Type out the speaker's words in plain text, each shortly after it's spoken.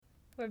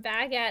We're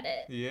back at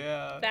it.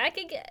 Yeah. Back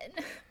again.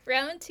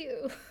 Round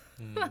 2.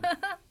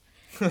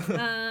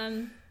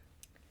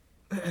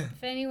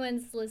 If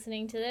anyone's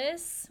listening to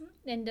this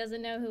and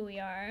doesn't know who we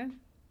are,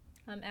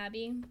 I'm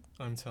Abby.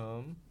 I'm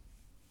Tom.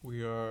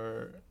 We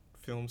are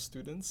film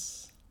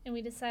students. And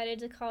we decided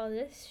to call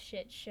this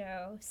shit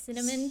show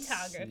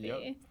Cinematography.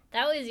 Yep.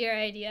 That was your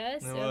idea,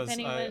 so It was. if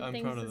anyone I'm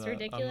thinks proud of it's that.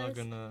 ridiculous, I'm not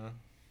gonna...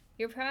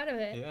 you're proud of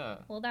it. Yeah.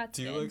 Well, that's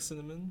Do you good. like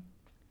cinnamon?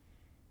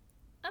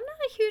 I'm not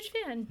a huge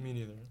fan. Me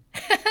neither.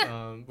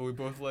 But we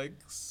both like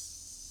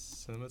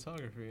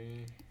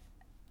cinematography.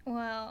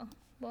 Well,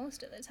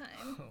 most of the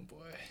time. Oh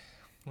boy.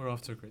 We're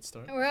off to a great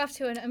start. We're off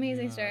to an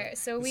amazing start.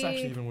 So it's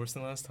actually even worse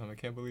than last time. I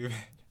can't believe it.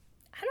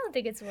 I don't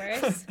think it's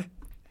worse.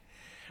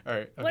 All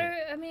right.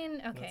 Okay.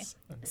 Okay.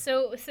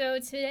 So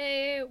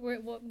today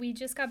we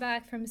just got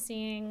back from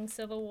seeing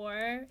Civil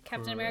War,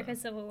 Captain America: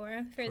 Civil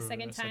War for a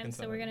second time.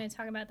 So we're going to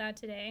talk about that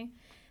today.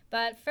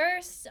 But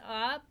first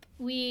up,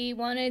 we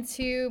wanted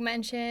to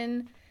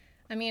mention,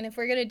 I mean, if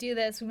we're going to do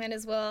this, we might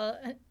as well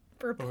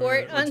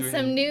report on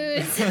some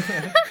news.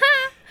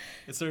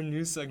 It's our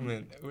news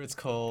segment. It's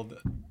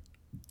called...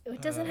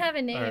 It doesn't have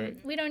a name. Right.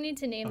 We don't need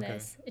to name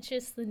this. It's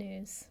just the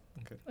news.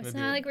 Okay. It's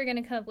not like we're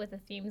going to come up with a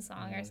theme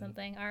song or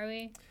something, are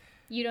we?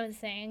 You don't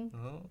sing.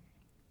 Oh.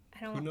 I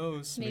don't. Who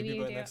knows? Maybe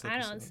you by do. Next I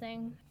episode. don't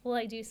sing. Well,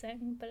 I do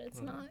sing, but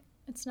it's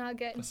not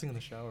good. I sing in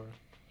the shower.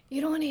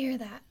 You don't want to hear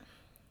that.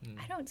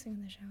 I don't sing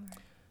in the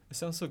shower. It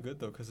sounds so good,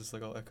 though, because it's,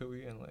 like, all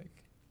echoey and, like,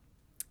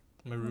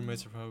 my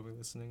roommates are probably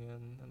listening in,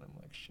 and I'm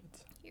like, shit.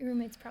 Your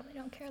roommates probably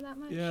don't care that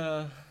much.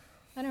 Yeah.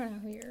 I don't know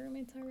who your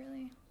roommates are,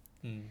 really.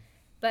 Mm.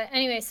 But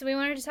anyway, so we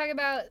wanted to talk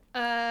about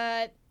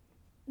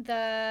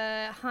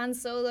the Han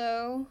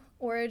Solo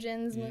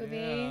Origins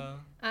movie.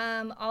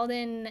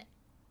 Alden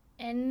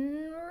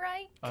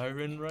Ehrenreich?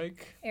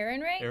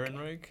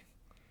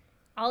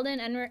 Alden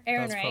Ehrenreich.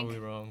 That's probably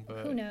wrong, but...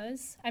 Who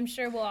knows? I'm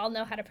sure we'll all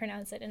know how to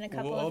pronounce it in a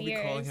couple of years.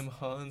 We'll all be calling him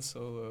Han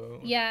Solo.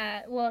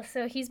 Yeah, well,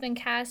 so he's been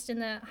cast in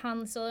the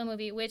Han Solo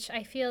movie, which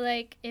I feel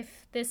like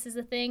if this is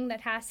a thing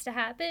that has to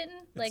happen,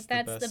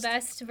 that's the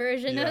best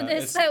version of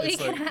this that we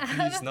can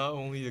have. He's not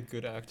only a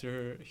good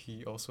actor,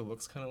 he also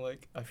looks kind of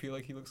like... I feel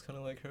like he looks kind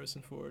of like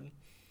Harrison Ford.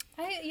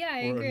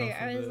 I agree.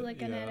 I was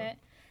looking at it.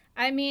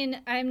 I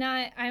mean,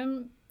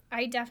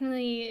 I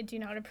definitely do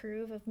not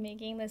approve of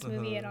making this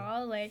movie at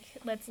all. Like,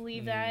 let's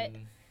leave that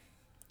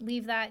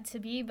to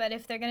be. But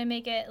if they're gonna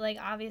make it, like,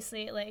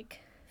 obviously,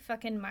 like,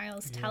 fucking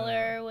Miles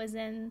Teller was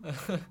in.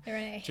 They're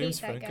gonna hate James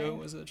that Franco guy.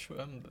 was it?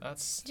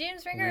 That's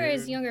James Franco weird. or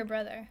his younger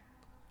brother.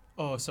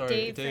 Oh,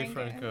 sorry, Dave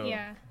Franco.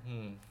 Yeah.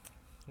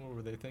 What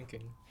were they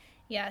thinking?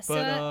 Yeah. So.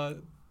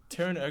 But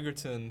Taron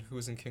Egerton, who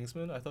was in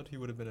Kingsman, I thought he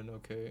would have been an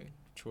okay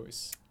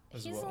choice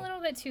as well. He's a little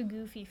bit too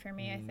goofy for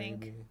me, I think.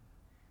 Maybe.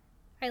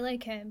 I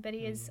like him, but he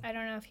is. I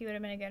don't know if he would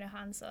have been a good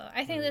Han Solo.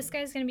 I think this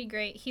guy's gonna be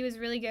great. He was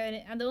really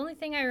good. And the only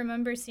thing I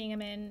remember seeing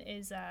him in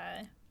is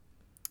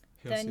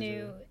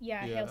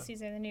Hail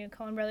Caesar, the new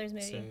Coen Brothers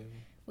movie,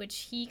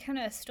 which he kind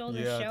of stole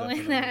the show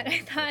in that.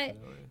 I thought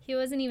he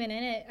wasn't even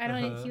in it. I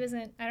don't know if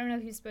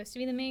he was supposed to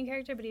be the main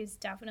character, but he was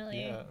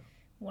definitely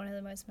one of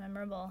the most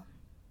memorable.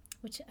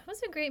 Which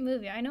was a great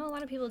movie. I know a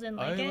lot of people didn't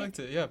like it. I liked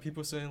it. Yeah,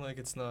 people saying like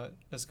it's not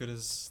as good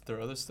as their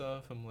other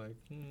stuff. I'm like,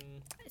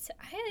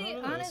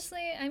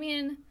 honestly, I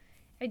mean,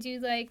 I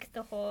do like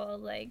the whole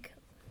like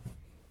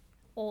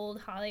old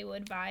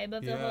Hollywood vibe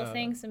of the whole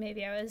thing. So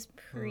maybe I was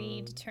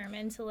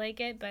predetermined to like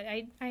it, but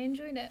I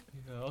enjoyed it.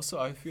 Yeah. Also,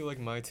 I feel like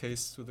my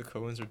tastes with the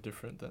Coens are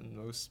different than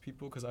most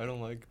people because I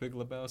don't like Big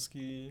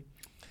Lebowski.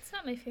 It's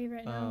not my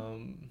favorite. No.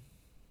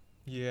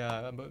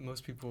 Yeah, but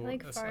most people I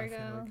like Fargo.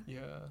 I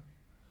feel like,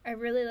 I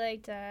really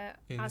liked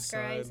Oscar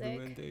Isaac.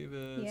 Llewyn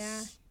Davis.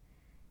 Yeah.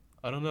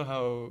 I don't know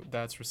how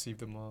that's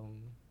received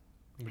among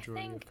the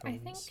majority of Coen's I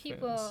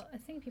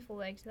think people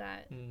liked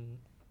that.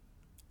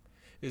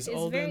 It's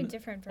very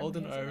different from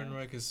Alden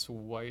Ehrenreich is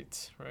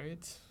white,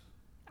 right?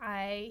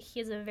 He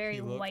has a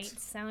very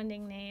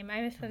white-sounding name.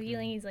 I have a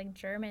feeling he's like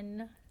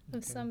German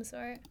of some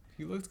sort.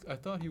 I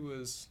thought he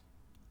was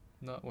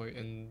not white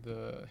in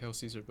the Hail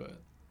Caesar,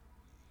 but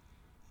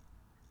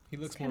he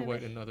looks more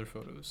white in other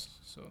photos.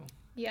 So.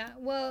 Yeah,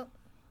 well,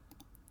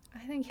 I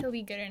think he'll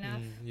be good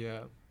enough.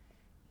 Yeah.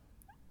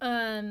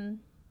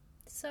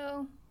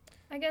 So,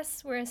 I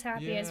guess we're as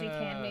happy as we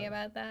can be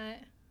about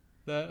that.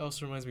 That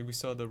also reminds me, we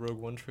saw the Rogue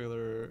One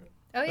trailer.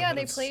 Oh yeah,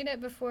 they played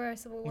it before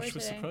Civil War which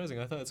was today. Surprising.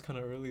 I thought it's kind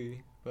of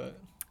early, but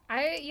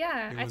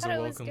I thought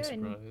it was good.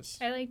 Surprise.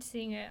 I liked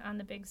seeing it on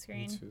the big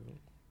screen. Me too.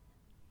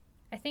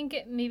 I think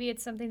maybe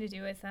it's something to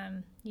do with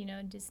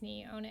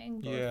Disney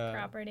owning both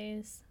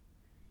properties.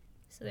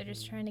 So they're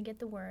just trying to get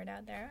the word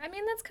out there. I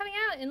mean, that's coming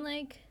out in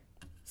like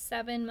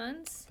 7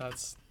 months.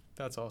 That's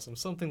awesome.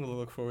 Something to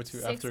look forward to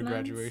 6 after months.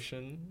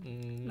 graduation.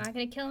 I'm not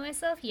gonna kill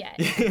myself yet.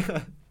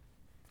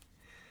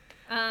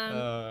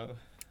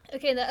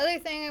 Okay, the other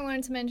thing I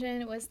wanted to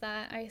mention was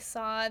that I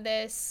saw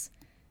this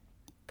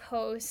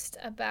post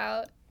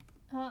about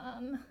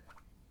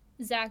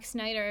Zack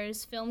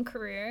Snyder's film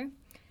career.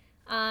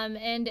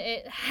 And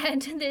it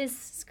had this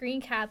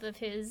screen cap of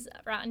his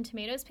Rotten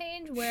Tomatoes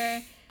page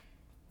where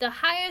the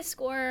highest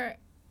score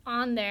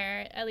on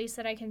there, at least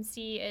that I can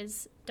see,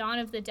 is Dawn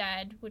of the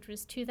Dead, which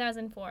was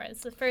 2004.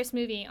 It's the first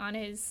movie on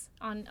his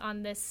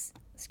on this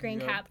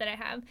screen cap that I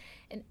have,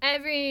 and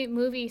every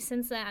movie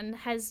since then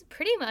has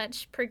pretty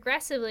much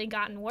progressively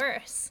gotten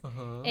worse.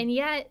 And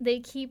yet they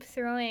keep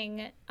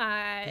throwing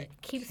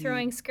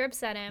throwing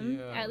scripts at him,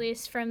 at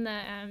least from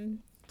the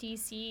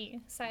DC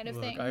side of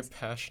things. I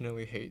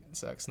passionately hate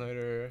Zack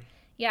Snyder.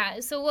 Yeah.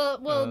 So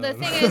well, the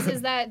thing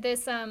is that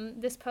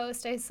this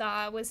post I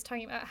saw was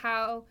talking about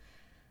how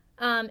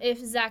if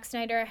Zack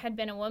Snyder had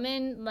been a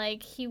woman,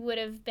 like he would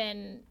have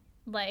been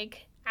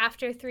like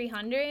after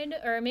 300,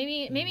 or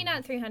maybe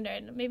not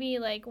 300, maybe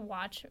like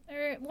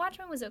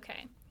Watchmen was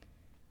okay.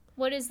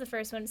 What is the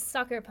first one?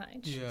 Sucker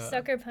Punch. Yeah.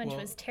 Sucker Punch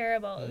was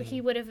terrible. He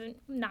would have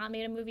not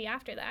made a movie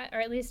after that, or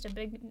at least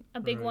a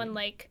big one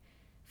like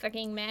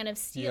fucking Man of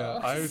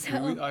Steel.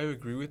 Yeah, I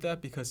agree with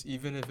that, because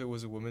even if it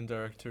was a woman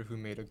director who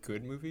made a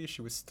good movie,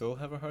 she would still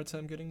have a hard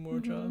time getting more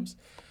jobs.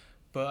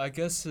 But I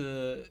guess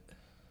a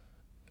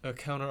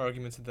counter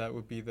argument to that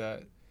would be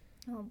that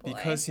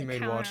because he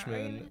made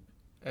Watchmen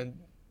and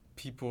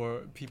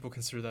people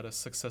consider that a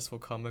successful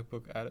comic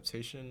book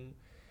adaptation,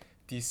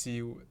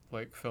 DC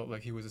like felt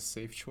like he was a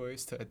safe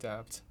choice to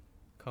adapt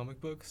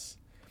comic books.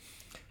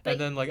 But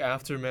and then like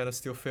after Man of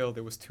Steel failed,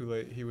 it was too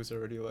late. He was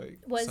already like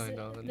signed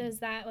on. Is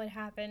that what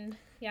happened?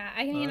 Yeah,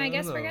 I mean, I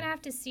guess we're gonna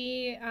have to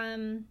see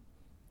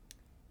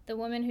the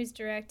woman who's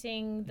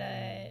directing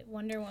the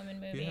Wonder Woman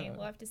movie. Yeah.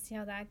 We'll have to see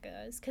how that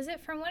goes. Because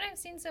from what I've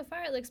seen so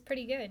far, it looks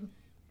pretty good.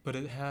 But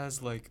it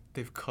has, like,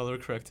 they've color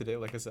corrected it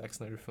like a Zack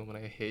Snyder film, and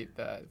I hate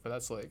that. But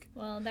that's, like,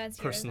 that's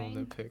personal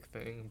nitpick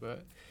thing.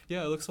 But,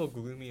 yeah, it looks all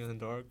gloomy and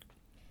dark.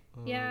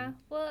 Yeah,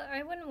 well,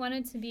 I wouldn't want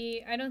it to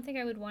be, I don't think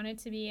I would want it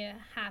to be a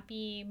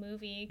happy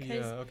movie.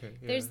 Because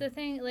there's the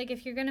thing, like,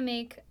 if you're going to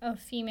make a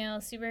female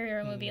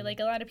superhero movie, like,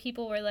 a lot of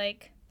people were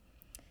like,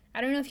 I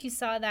don't know if you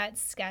saw that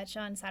sketch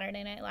on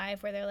Saturday Night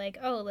Live where they're like,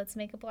 oh, let's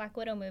make a Black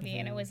Widow movie.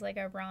 And it was like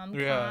a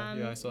rom-com,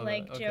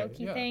 like,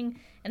 jokey thing.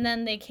 And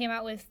then they came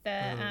out with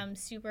the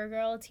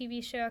Supergirl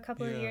TV show a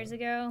couple of years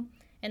ago.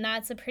 And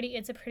it's a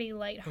pretty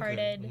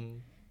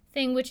lighthearted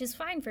thing, which is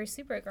fine for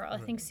Supergirl. I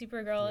think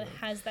Supergirl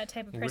has that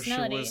type of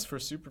personality. Wish it was for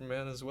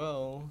Superman as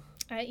well.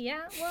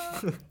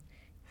 Well,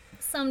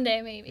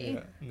 someday maybe.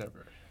 Yeah,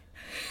 never.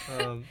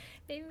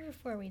 Maybe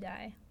before we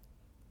die.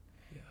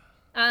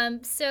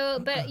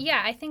 But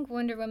yeah, I think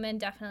Wonder Woman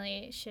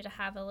definitely should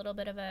have a little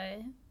bit of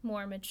a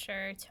more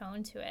mature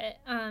tone to it.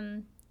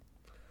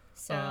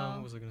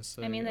 What was I gonna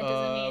say? I mean, that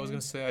doesn't mean... I was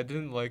gonna say I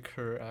didn't like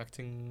her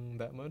acting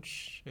that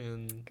much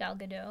in... Gal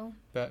Gadot.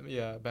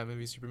 Batman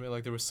v Superman.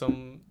 Like, there were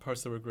some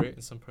parts that were great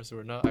and some parts that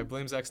were not. I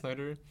blame Zack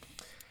Snyder,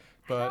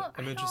 but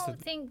I'm interested... I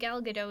don't think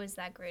Gal Gadot is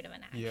that great of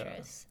an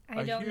actress. Yeah.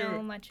 I don't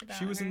know much about her.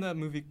 She was in that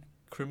movie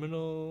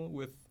Criminal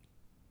with...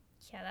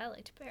 Yeah, that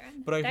looked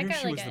bad. But I hear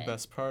she was the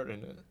best part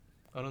in it.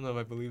 I don't know if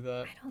I believe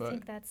that. I don't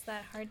think that's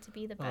that hard to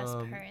be the best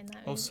part in that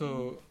movie.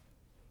 Also,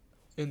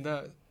 in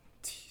that,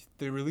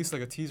 they released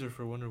like a teaser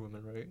for Wonder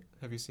Woman, right?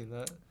 Have you seen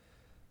that?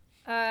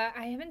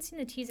 I haven't seen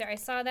the teaser. I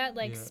saw that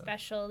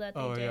special that they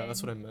did. Oh yeah,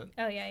 that's what I meant.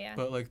 Oh yeah.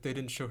 But like they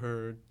didn't show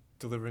her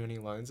delivering any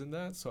lines in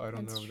that, so I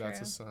don't know if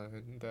that's a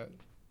sign that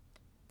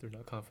they're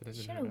not confident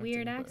in her acting. She had a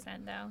weird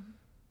accent though.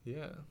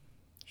 Yeah.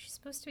 She's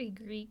supposed to be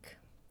Greek.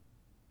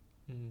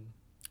 We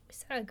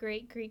saw a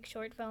great Greek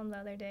short film the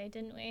other day,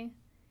 didn't we?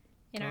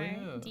 In our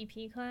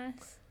DP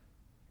class.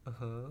 I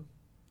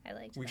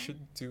liked that. We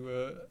should do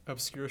a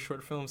obscure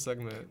short film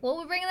segment. Well,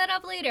 we'll bring that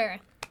up later.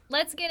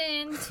 Let's get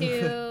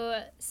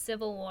into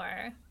Civil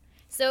War.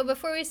 So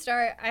before we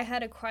start, I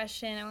had a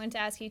question I wanted to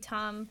ask you,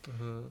 Tom.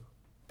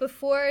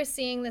 Before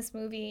seeing this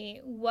movie,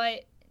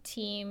 what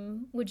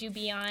team would you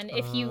be on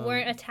if you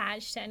weren't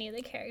attached to any of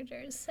the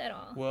characters at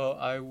all? Well,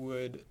 I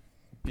would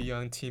be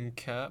on Team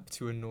Cap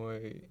to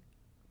annoy...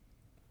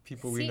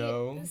 people we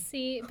know.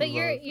 But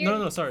you're...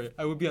 No, sorry.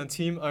 I would be on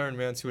Team Iron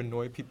Man to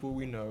annoy people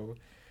we know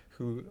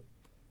who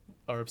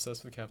are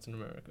obsessed with Captain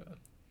America.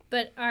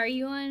 But are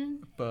you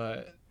on?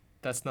 But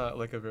that's not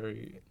like a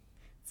very...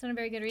 It's not a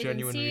very good reason.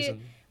 Genuine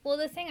reason. Well,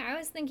 the thing I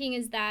was thinking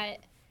is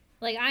that,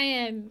 like, I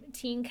am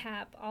Team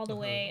Cap all the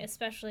way,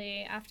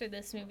 especially after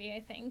this movie, I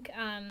think.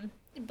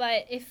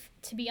 But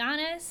to be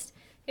honest,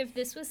 if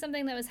this was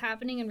something that was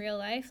happening in real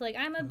life, like,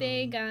 I'm a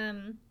big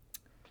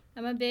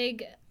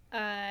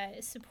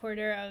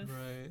supporter of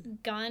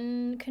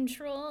gun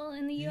control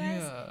in the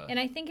U.S. And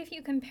I think if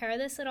you compare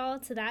this at all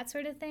to that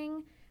sort of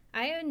thing,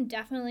 I am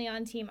definitely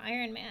on Team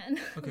Iron Man.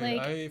 Okay,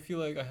 I feel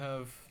like I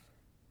have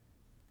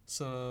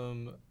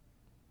some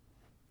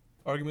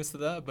arguments to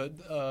that,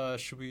 but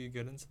should we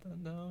get into that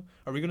now?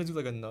 Are we going to do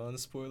like a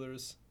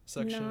non-spoilers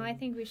section? No, I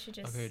think we should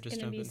just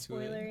jump into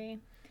spoilery.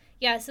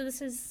 Yeah, so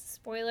this is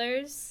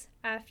spoilers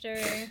after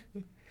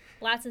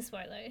lots of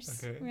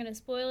spoilers. Okay. We're going to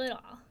spoil it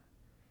all.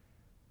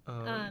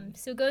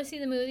 So go see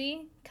the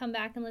movie, come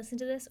back and listen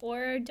to this,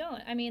 or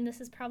don't. I mean,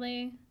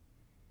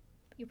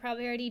 you're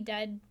probably already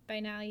dead by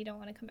now. You don't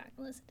want to come back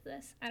and listen to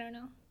this. I don't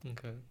know.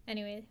 Okay.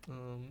 Anyway,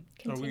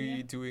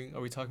 continue.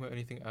 Are we talking about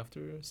anything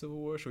after Civil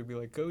War? Should we be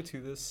like, go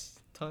to this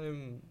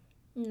time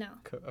No.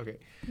 Okay.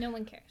 No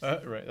one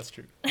cares. Right, that's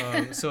true.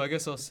 So I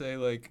guess I'll say,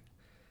 like,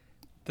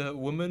 the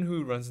woman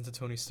who runs into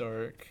Tony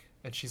Stark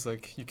and she's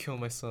like, "You kill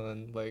my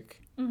son,"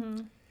 like,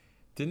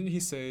 didn't he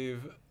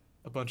save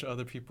a bunch of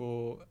other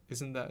people?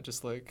 Isn't that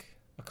just like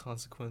a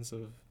consequence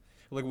of,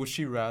 like, would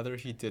she rather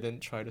he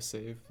didn't try to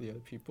save the other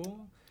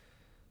people?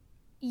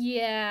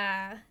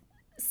 Yeah.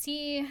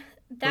 See,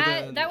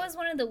 that was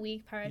one of the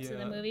weak parts of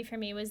the movie for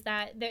me, was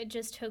that it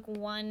just took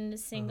one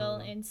single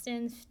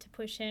instance to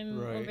push him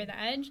over the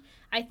edge.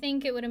 I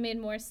think it would have made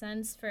more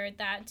sense for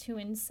that to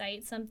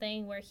incite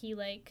something where he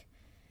like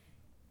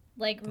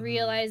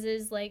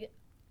realizes like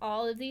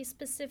all of these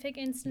specific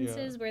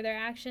instances where their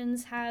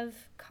actions have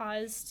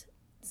caused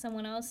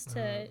someone else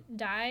to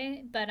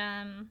die. But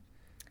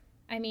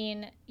I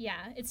mean,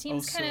 yeah, it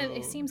seems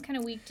kind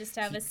of weak just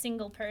to have a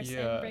single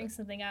person bring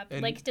something up.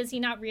 And like, does he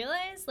not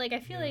realize? Like, I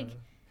feel like...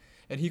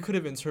 And he could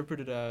have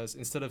interpreted as,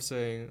 instead of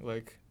saying,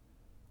 like,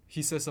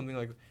 he says something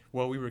like,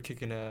 "Well, we were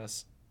kicking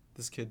ass,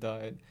 this kid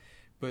died."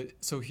 But,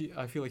 so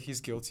I feel like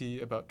he's guilty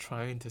about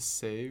trying to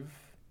save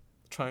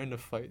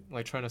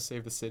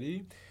the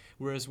city.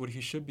 Whereas what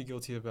he should be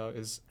guilty about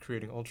is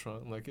creating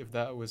Ultron. Like, if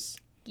that was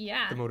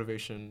the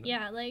motivation,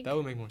 like, that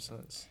would make more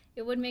sense.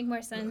 It would make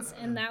more sense,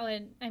 and that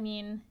would, I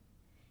mean...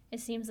 It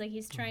seems like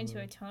he's trying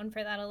to atone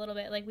for that a little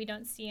bit. Like, we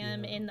don't see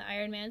him in the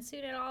Iron Man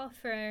suit at all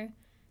for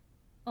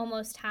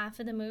almost half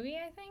of the movie,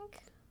 I think.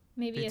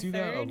 Maybe a third. They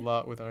do that a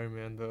lot with Iron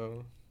Man,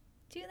 though.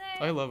 Do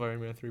they? I love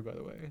Iron Man 3, by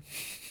the way.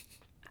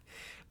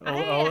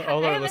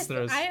 all our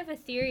listeners... I have a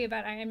theory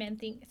about Iron Man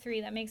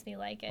 3 that makes me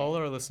like it. All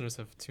our listeners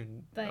have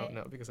tuned out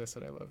now because I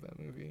said I love that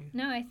movie.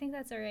 No, I think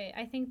that's all right.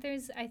 I think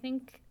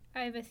I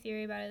have a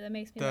theory about it that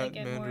makes me like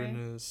it more. That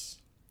Mandarin is...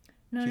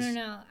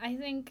 No. I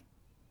think...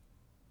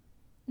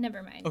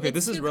 Never mind. Okay,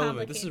 this is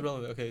relevant.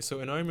 Okay,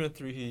 so in Iron Man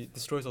 3, he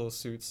destroys all the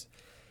suits.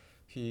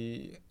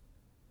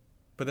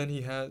 But then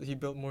he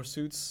built more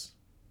suits.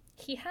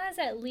 He has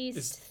at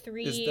least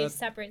three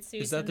separate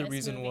suits. Is that the this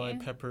reason movie. why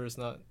Pepper is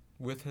not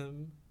with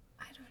him?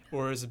 I don't know.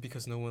 Or is it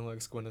because no one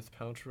likes Gwyneth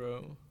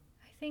Paltrow?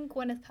 I think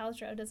Gwyneth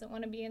Paltrow doesn't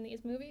want to be in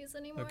these movies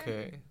anymore.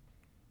 Okay.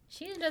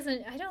 She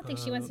doesn't. I don't think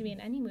she wants to be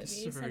in any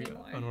movies this is a very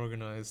anymore.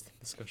 Unorganized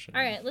discussion.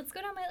 All right, let's go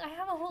down I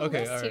have a whole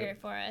list here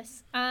for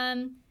us.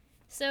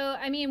 So,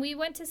 I mean, we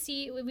went to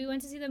see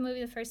the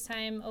movie the first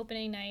time,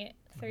 opening night,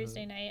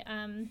 Thursday night,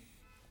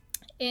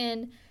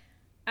 and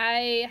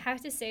I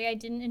have to say I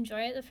didn't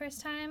enjoy it the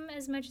first time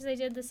as much as I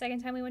did the second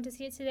time we went to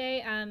see it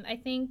today. I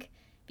think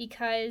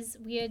because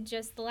we had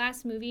just, the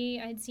last movie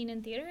I had seen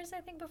in theaters,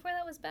 I think before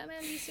that was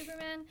Batman v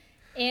Superman,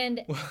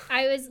 and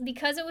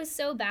because it was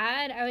so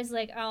bad, I was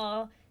like,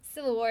 oh,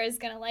 Civil War is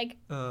gonna like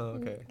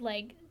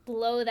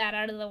blow that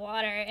out of the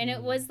water, and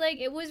it was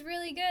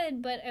really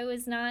good, but it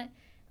was not...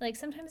 Like,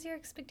 sometimes your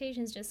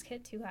expectations just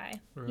hit too high,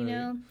 you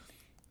know?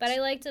 But I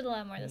liked it a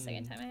lot more the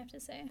second time, I have to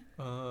say.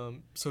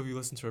 So if you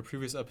listen to our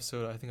previous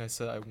episode, I think I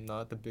said I'm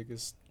not the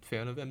biggest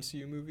fan of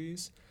MCU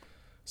movies.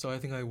 So I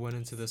think I went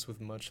into this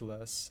with much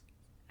less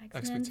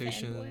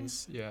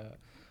expectations. Fanboy.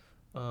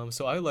 Yeah.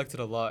 So I liked it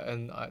a lot.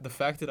 And the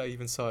fact that I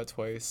even saw it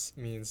twice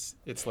means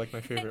it's like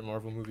my favorite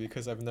Marvel movie,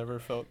 because I've never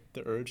felt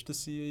the urge to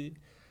see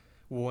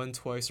one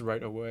twice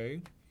right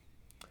away.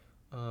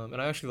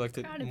 And I actually liked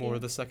it more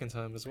the second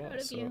time as well.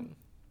 So.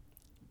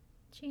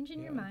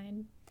 Changing your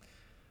mind.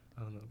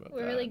 I don't know about that.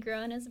 We're really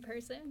growing as a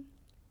person.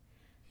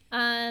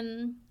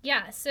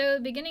 So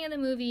beginning of the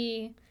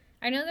movie,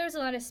 I know there was a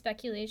lot of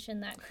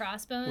speculation that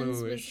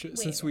Crossbones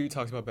Since we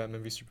talked about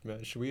Batman v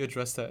Superman, should we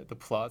address that the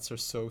plots are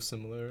so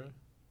similar?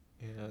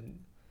 And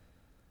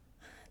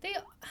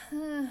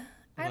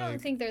I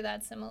don't think they're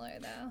that similar,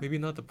 though. Maybe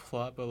not the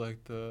plot, but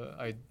like the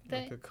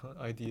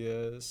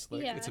ideas.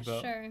 Like, it's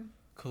about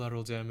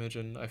collateral damage,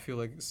 and I feel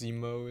like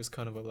Zemo is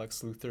kind of a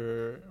Lex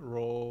Luthor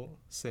role,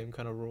 same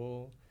kind of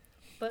role.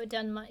 But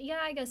done much. Yeah,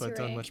 I guess you're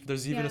right. Much.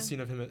 There's even a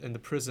scene of him in the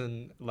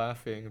prison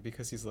laughing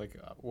because he's like,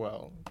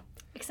 well.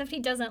 Except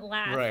he doesn't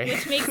laugh,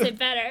 which makes it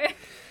better.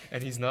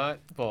 And he's not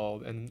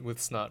bald and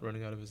with snot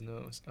running out of his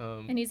nose.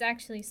 And he's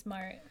actually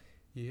smart.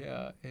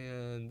 Yeah,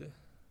 and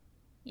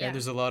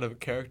there's a lot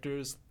of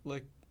characters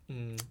like.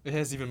 It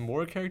has even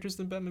more characters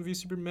than Batman v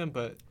Superman,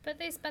 but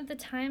they spent the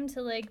time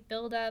to like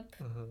build up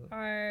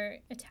our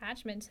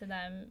attachment to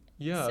them.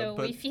 Yeah, so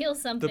we feel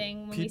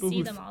something when we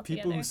see them all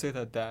together. People who say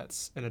that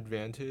that's an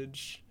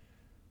advantage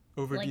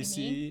over like DC,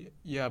 me?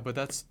 Yeah, but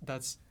that's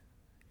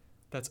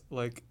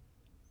like,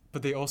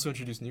 but they also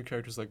introduced new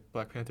characters like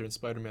Black Panther and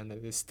Spider-Man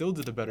that they still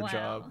did a better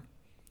job.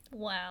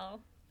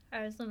 Wow. I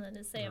have something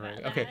to say about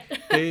that. Okay,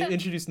 they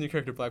introduced new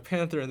character Black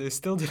Panther and they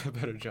still did a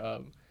better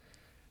job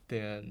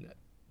than.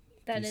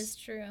 That is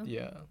true.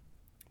 Yeah.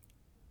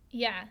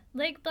 Yeah,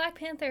 like Black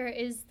Panther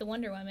is the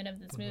Wonder Woman of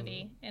this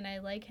movie, and I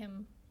like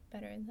him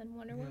better than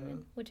Wonder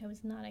Woman, which I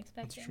was not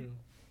expecting. That's true.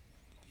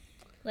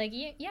 Like,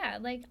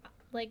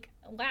 like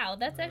wow,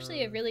 that's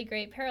actually a really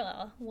great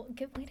parallel.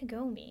 Good way to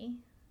go, me.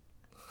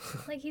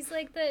 Like he's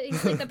like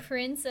the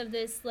prince of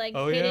this like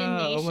oh hidden yeah,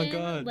 nation. oh my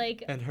god.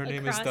 Like and her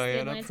name is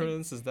Diana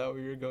Prince. Is that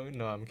where you're going?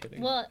 No, I'm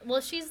kidding.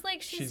 Well, she's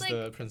like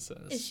the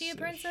princess. Is she a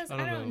princess?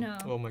 I don't know.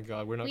 Oh my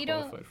god, we're not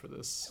qualified for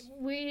this.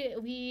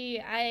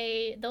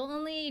 The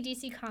only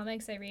DC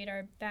comics I read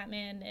are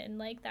Batman and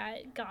like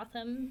that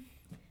Gotham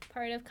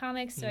part of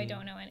comics, so I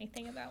don't know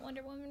anything about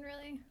Wonder Woman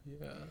really.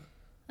 Yeah.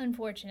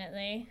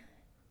 Unfortunately.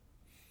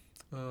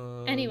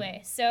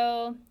 Anyway,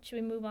 so should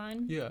we move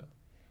on? Yeah.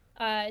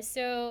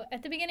 So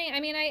at the beginning,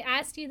 I mean, I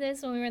asked you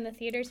this when we were in the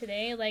theater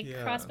today, like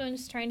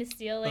Crossbones trying to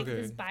steal like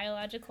this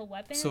biological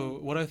weapon. So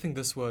what I think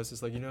this was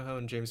is like, you know how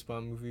in James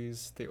Bond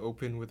movies they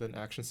open with an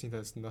action scene that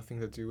has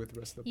nothing to do with the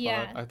rest of the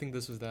plot? I think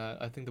this was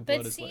that. I think the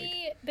blood is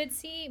like... But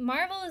see,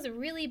 Marvel is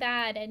really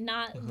bad at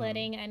not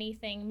letting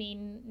anything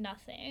mean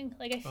nothing.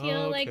 Like I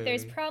feel like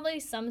there's probably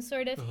some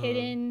sort of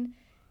hidden...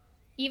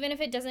 Even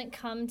if it doesn't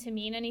come to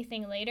mean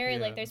anything later,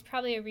 like there's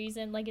probably a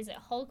reason. Like, is it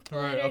Hulk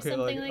blood or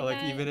something like that?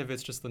 Like even if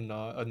it's just a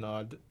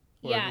nod.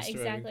 Yeah,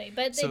 exactly.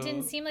 But it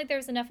didn't seem like there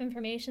was enough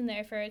information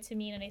there for it to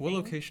mean anything. What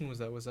location was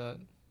that? Was that?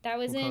 That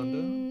was Wakanda?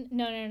 in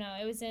no.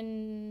 It was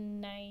in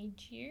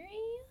Nigeria.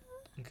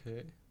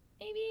 Okay.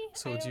 Maybe.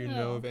 So do you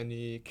know of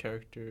any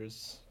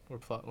characters or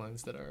plot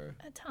lines that are?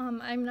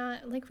 Tom, I'm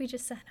not like we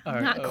just said.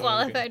 I'm not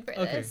qualified for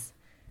this.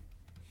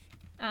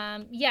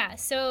 Yeah.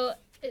 So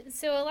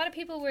a lot of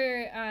people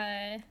were,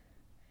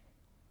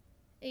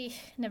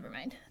 never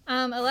mind.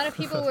 A lot of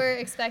people were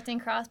expecting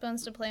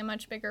Crossbones to play a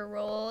much bigger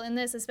role in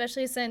this,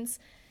 especially since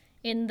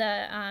in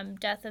the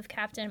Death of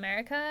Captain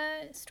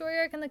America story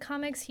arc in the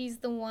comics, he's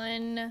the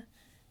one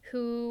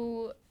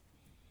who,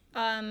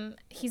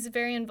 he's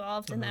very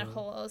involved in that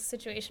whole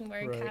situation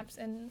where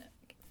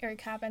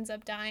Cap ends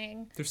up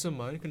dying. There's some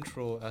mind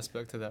control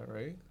aspect to that,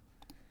 right?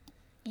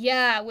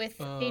 Yeah,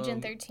 with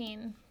Agent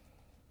 13.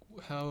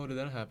 How did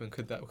that happen?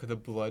 Could the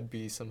blood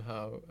be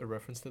somehow a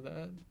reference to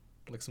that?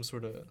 Like some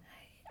sort of...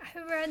 I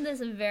read this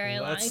a very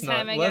long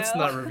time ago. Let's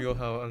not reveal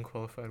how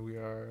unqualified we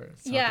are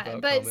to talk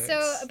about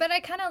comics. But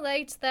I kind of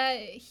liked that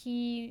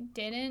he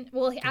didn't...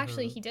 Well,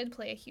 he did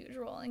play a huge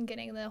role in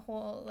getting the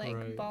whole,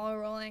 ball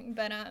rolling.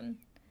 But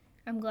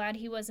I'm glad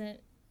he wasn't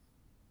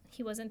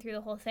through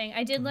the whole thing.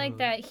 I did like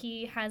that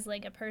he has,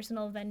 like, a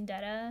personal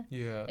vendetta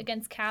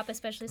against Cap,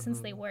 especially since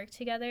they worked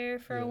together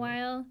for a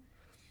while.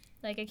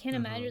 Like, I can't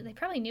imagine. They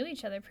probably knew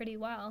each other pretty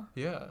well.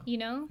 Yeah. You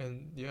know?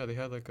 And, they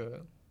had, like,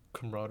 a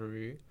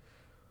camaraderie.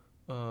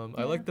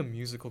 I like the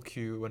musical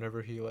cue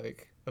whenever he,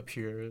 like,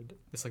 appeared.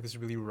 It's, like, this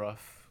really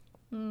rough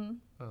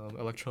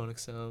electronic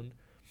sound.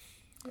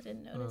 I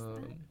didn't notice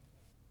that.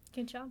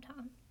 Good job,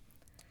 Tom.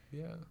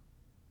 Yeah.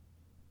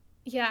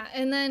 Yeah,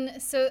 and then,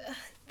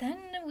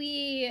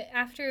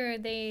 after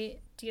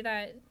they do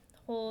that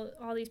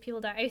all these people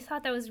die, I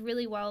thought that was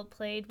really well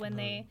played when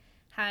they...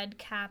 had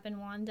Cap and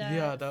Wanda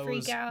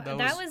freak out.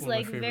 That was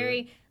like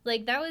very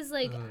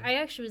I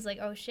actually was like,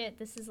 oh shit,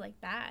 this is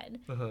like bad.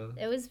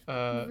 It was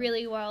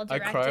really well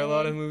directed. I cry a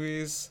lot in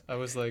movies. I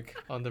was like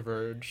on the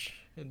verge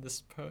at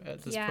this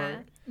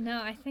part.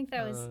 No, I think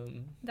that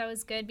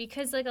was good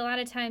because like a lot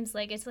of times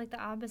like it's like the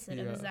opposite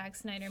of a Zack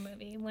Snyder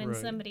movie when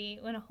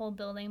when a whole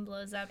building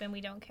blows up and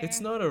we don't care.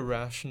 It's not a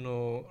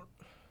rational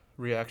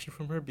reaction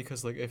from her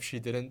because like if she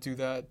didn't do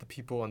that, the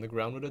people on the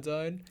ground would have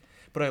died.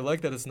 But I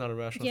like that it's not a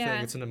rational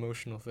thing. It's an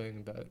emotional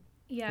thing that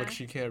like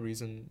she can't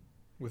reason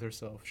with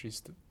herself.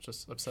 She's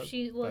just upset.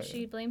 She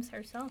blames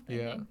herself. I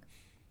think.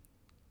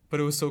 But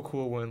it was so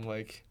cool when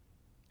like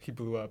he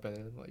blew up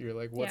and like, you're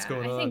like, what's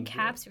going on? I think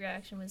Cap's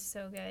reaction was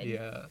so good.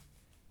 Yeah.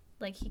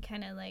 Like he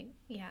kind of like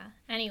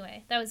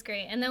Anyway, that was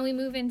great. And then we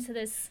move into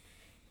this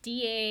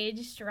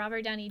de-aged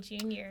Robert Downey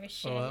Jr.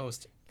 shit. Oh,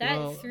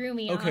 that threw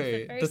me off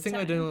the first the thing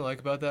time. I didn't like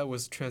about that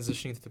was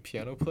transitioning to the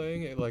piano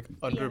playing. It like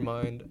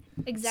undermined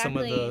some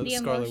of the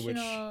Scarlet Witch.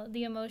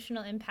 The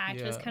emotional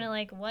impact was kind of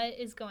like, what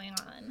is going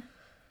on?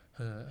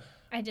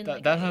 I didn't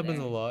like that happens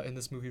a lot in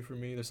this movie for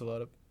me. There's a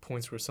lot of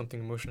points where something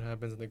emotional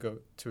happens and they go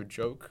to a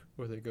joke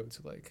or they go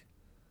to like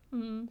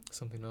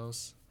something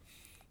else.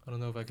 I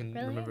don't know if I can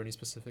remember any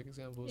specific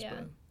examples. Yeah.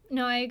 But...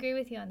 No, I agree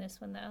with you on this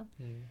one though.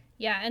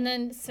 Yeah, and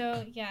then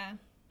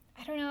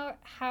I don't know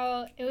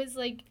how it was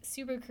like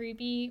super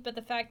creepy, but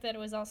the fact that it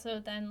was also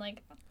then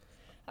like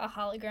a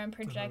hologram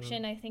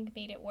projection, I think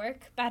made it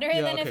work better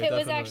than if it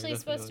was actually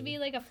supposed to be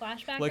like a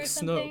flashback like or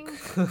something.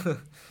 Snoke.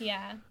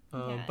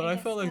 But I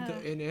felt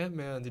like in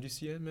Ant-Man, did you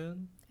see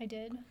Ant-Man? I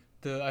did.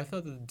 I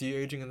thought the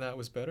de-aging in that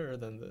was better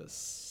than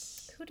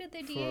this. Who did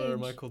they de-age? For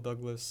Michael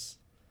Douglas.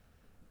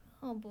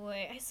 Oh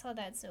boy, I saw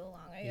that so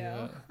long ago.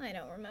 Yeah. I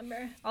don't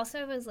remember. Also,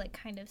 I was like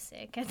kind of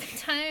sick at the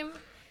time,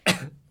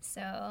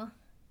 so.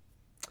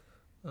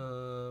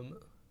 I'm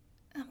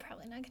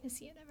probably not going to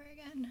see it ever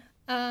again.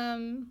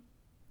 And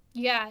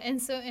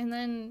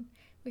then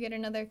we get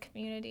another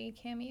Community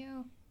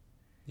cameo.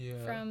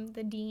 Yeah. From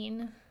the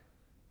Dean.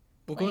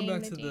 Well, going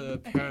back to the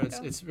parents,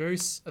 it's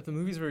the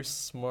movie's very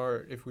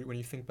smart when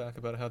you think back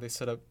about how they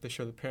show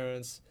the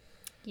parents.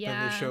 Yeah.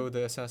 Then they show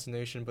the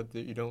assassination, but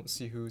you don't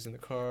see who's in the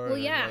car. Well,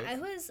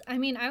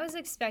 I was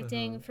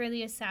expecting for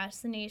the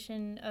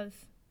assassination of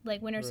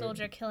like Winter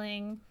Soldier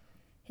killing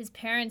his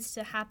parents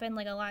to happen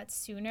like a lot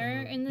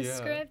sooner in the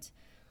script.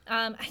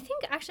 I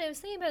think actually I was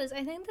thinking about this.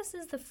 I think this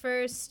is the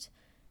first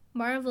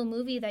Marvel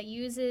movie that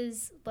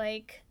uses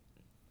like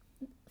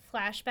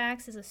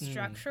flashbacks as a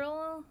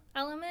structural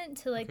element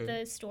to like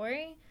the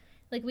story.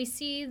 Like we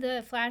see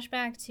the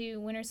flashback to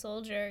Winter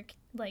Soldier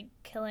like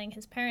killing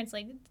his parents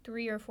like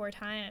 3 or 4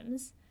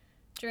 times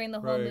during the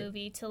whole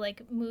movie to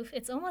like move.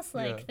 It's almost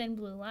like Thin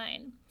Blue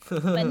Line,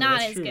 but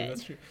not as good.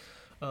 That's true.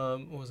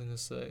 What was I gonna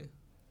say?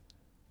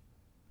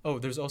 Oh,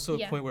 there's also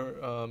a point where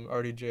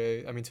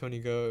Tony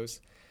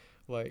goes,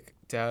 like,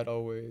 Dad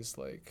always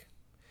like.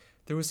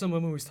 There was some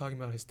moment where he was talking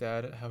about his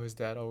dad, how his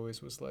dad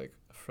always was like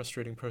a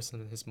frustrating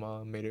person, and his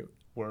mom made it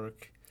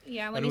work.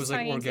 Yeah, when and it was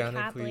like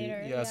organically,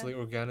 later, it's like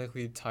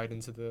organically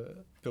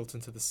built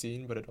into the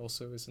scene, but it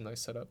also is a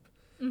nice setup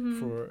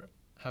for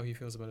how he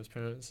feels about his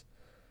parents.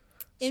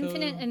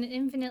 An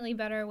infinitely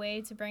better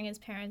way to bring his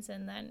parents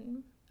in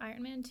than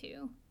Iron Man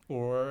 2.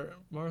 Or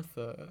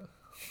Martha.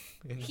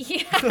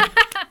 Yeah.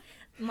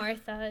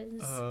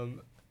 Martha's.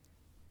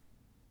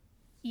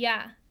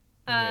 Yeah.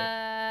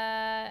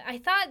 I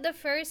thought the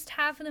first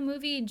half of the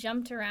movie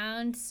jumped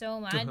around so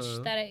much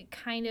that it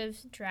kind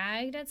of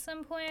dragged at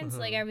some points.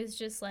 Like I was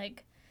just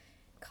like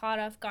caught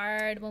off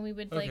guard when we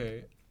would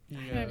like.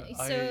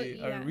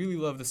 I really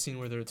love the scene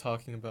where they're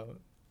talking about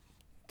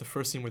the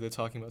first scene where they're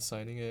talking about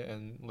signing it,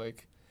 and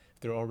like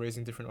they're all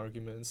raising different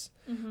arguments.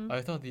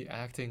 I thought the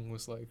acting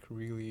was like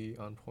really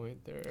on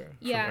point there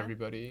from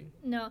everybody.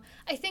 No,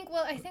 I think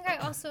I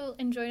also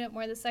enjoyed it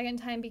more the second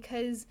time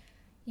because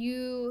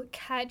you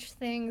catch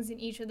things in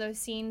each of those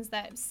scenes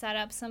that set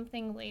up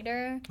something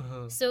later.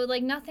 So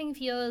like nothing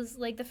feels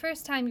like the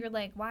first time you're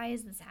like, why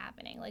is this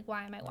happening? Like,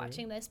 why am I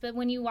watching this? But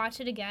when you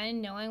watch it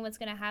again, knowing what's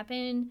going to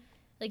happen,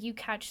 like you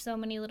catch so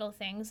many little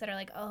things that are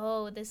like,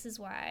 oh, this is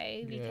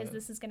why, because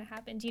this is going to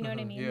happen. Do you know what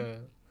I mean?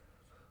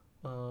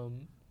 Yeah.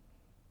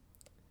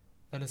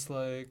 And it's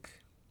like,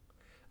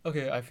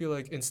 okay, I feel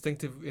like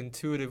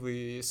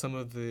intuitively, some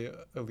of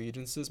the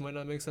allegiances might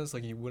not make sense.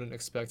 Like you wouldn't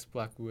expect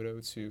Black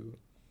Widow to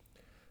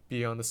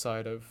be on the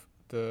side of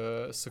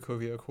the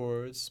Sokovia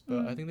Accords,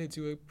 but I think they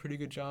do a pretty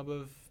good job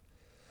of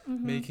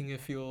making it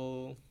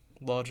feel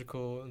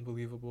logical and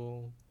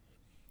believable.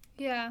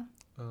 Yeah.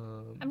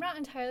 I'm not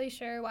entirely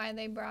sure why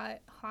they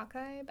brought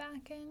Hawkeye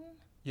back in.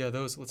 Yeah,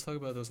 let's talk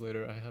about those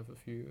later. I have a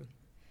few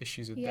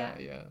issues with that,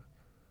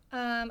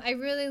 I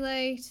really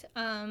liked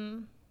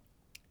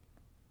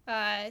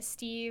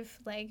Steve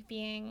like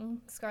being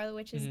Scarlet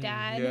Witch's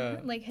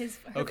dad, like her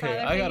okay,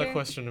 I got a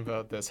question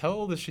about this. How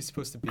old is she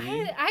supposed to be?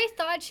 I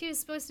thought she was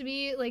supposed to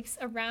be like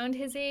around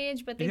his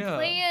age, but they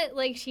play it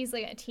like she's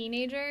like a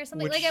teenager or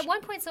something. Like at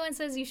one point, someone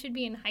says you should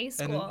be in high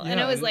school, and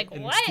I was like,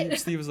 what?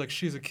 Steve was like,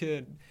 she's a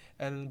kid,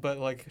 but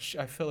like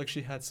I felt like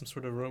she had some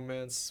sort of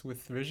romance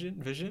with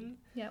Vision.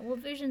 Yeah, well,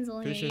 Vision's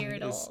only a year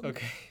old.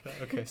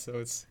 Okay, so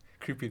it's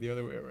creepy the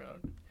other way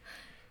around.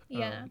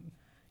 Yeah,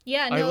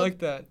 no, I like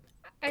that.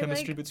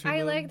 Chemistry between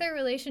them. I like their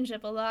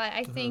relationship a lot.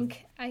 I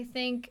think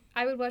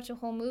I would watch a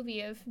whole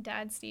movie of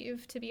Dad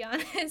Steve, to be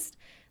honest.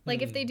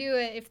 Like if they do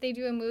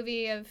a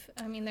movie of,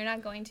 I mean they're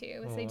not going to.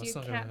 If they do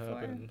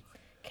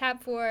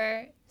Cap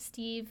 4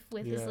 Steve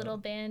with his little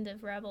band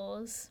of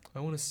rebels. I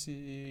want to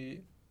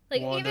see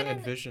like Wanda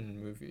and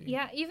Vision movie.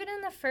 Yeah, even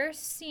in the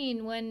first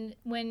scene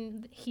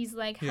when he's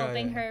like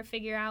helping her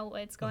figure out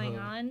what's going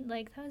on,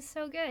 like that was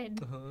so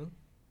good.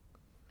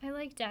 I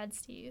like Dad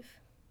Steve.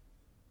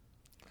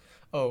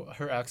 Oh,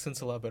 her accent's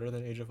a lot better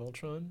than Age of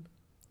Ultron.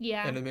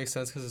 Yeah. And it makes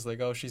sense because it's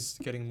like, oh, she's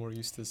getting more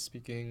used to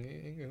speaking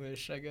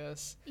English, I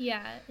guess.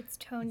 Yeah, it's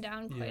toned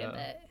down quite a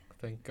bit.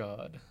 Thank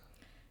God.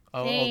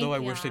 Although I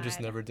wish they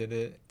just never did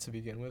it to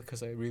begin with,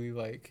 because I really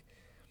like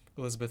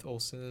Elizabeth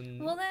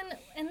Olsen. Well, then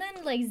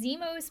like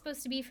Zemo was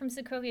supposed to be from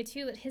Sokovia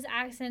too, but his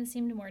accent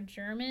seemed more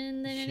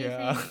German than anything.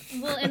 Yeah.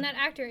 Well, and that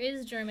actor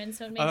is German,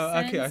 so it makes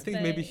sense. Okay, I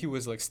think maybe he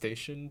was like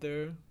stationed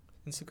there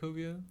in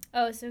Sokovia.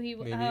 Oh, so he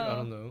maybe I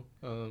don't know.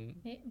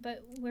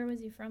 But where was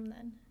he from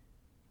then?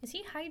 Is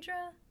he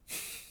Hydra?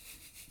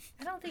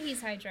 I don't think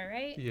he's Hydra,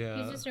 right? Yeah.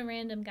 He's just a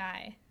random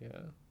guy. Yeah.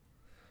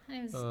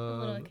 I was a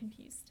little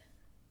confused.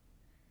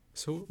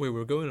 So wait,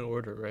 we're going in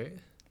order, right?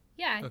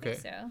 Yeah, I think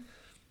so.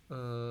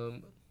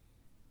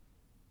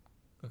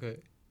 Okay.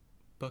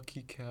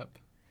 Bucky, Cap.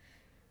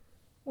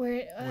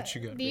 Where what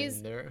you got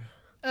in there?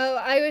 Oh,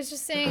 I was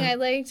just saying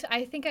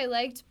I think I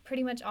liked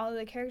pretty much all of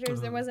the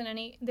characters. There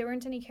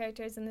weren't any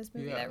characters in this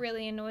movie that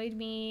really annoyed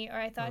me or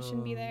I thought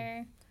shouldn't be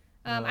there.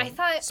 I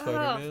thought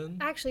Spider-Man?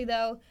 Actually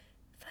though,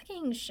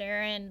 fucking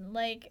Sharon,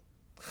 like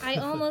I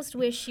almost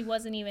wish she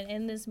wasn't even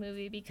in this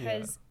movie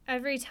because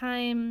every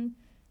time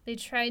they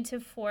tried to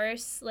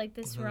force like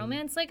this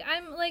romance, like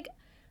I'm like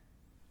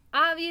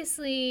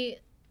obviously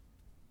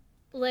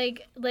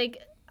like oh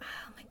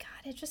my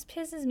god, it just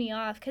pisses me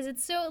off because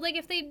it's so like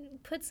if they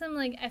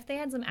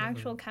had some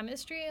actual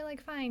chemistry,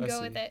 like fine,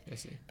 go with it. I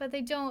see. But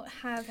they don't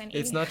have any.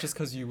 It's not just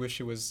because you wish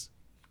it was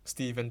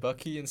Steve and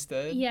Bucky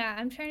instead. Yeah,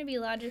 I'm trying to be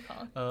logical.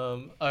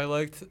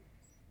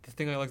 The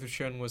thing I liked with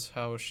Sharon was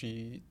how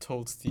she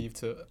told Steve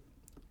to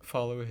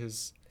follow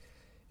his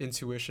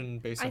intuition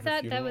based I on her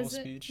thought funeral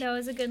speech. that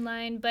was a good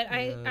line, but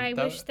I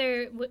wish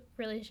their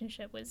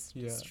relationship was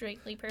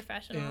strictly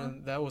professional.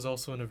 And that was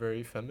also in a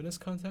very feminist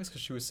context,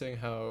 because she was saying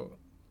how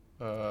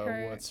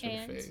what's her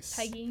face?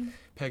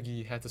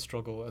 Peggy had to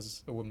struggle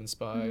as a woman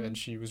spy, and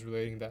she was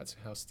relating that to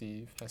how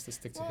Steve has to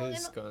stick to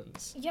his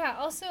guns. Yeah,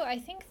 also, I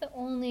think the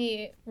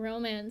only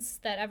romance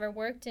that ever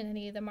worked in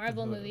any of the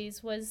Marvel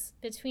movies was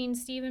between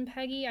Steve and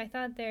Peggy. I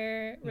thought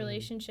their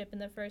relationship in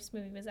the first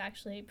movie was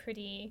actually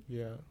pretty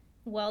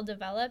well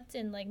developed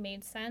and, like,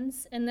 made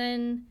sense. And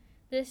then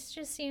this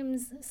just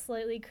seems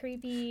slightly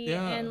creepy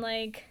and,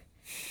 like,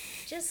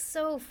 just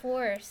so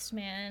forced,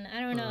 man. I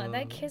don't know.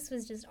 That kiss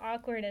was just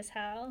awkward as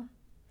hell.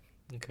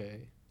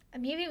 Okay.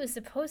 Maybe it was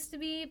supposed to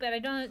be, but I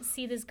don't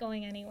see this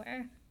going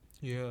anywhere.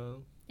 Yeah.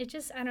 It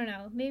just, I don't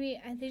know.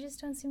 Maybe they just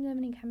don't seem to have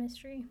any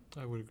chemistry.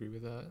 I would agree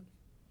with that.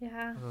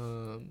 Yeah.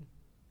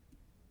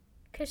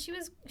 Because she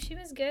was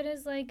good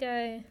as, like,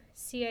 a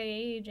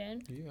CIA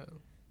agent. Yeah.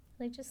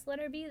 Like, just let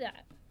her be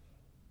that.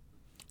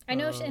 I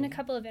know in a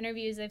couple of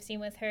interviews I've seen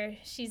with her,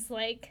 she's,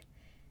 like,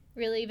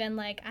 really been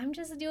like, I'm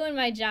just doing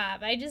my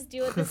job. I just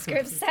do what the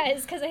script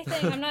says, because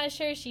I'm not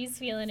sure she's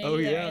feeling it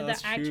either, yeah,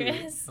 the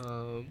actress.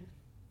 True.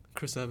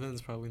 Chris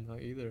Evans probably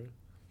not either.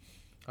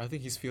 I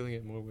think he's feeling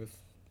it more with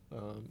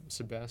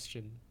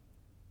Sebastian.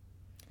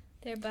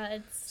 They're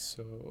buds.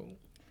 So,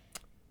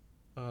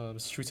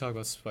 should we talk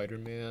about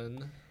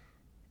Spider-Man?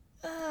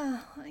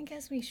 I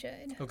guess we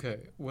should. Okay,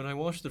 when I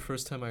watched the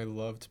first time, I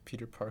loved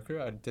Peter Parker.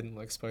 I didn't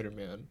like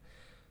Spider-Man.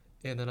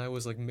 And then I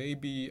was like,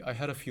 maybe I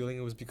had a feeling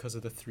it was because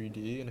of the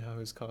 3D and how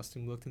his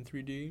costume looked in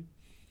 3D.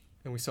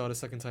 And we saw it a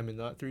second time in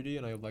not 3D,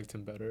 and I liked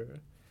him better.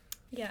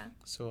 Yeah.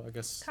 So I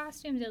guess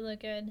costumes did look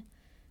good.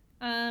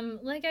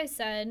 Like I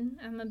said,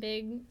 I'm a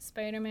big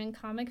Spider-Man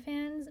comic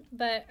fan,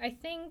 but I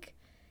think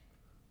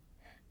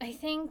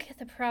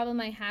the problem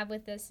I have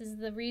with this is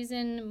the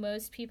reason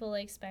most people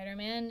like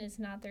Spider-Man is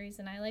not the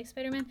reason I like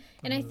Spider-Man.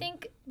 And I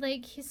think,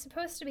 like, he's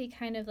supposed to be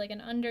kind of like an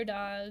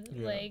underdog,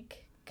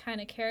 like, kind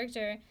of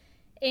character.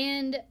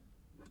 And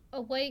a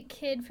white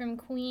kid from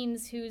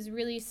Queens who's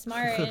really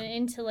smart and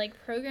into, like,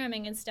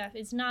 programming and stuff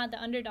is not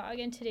the underdog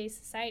in today's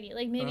society.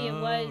 Like, maybe it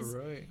was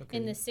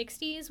in the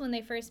 60s when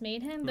they first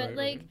made him, but,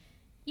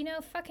 you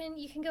know,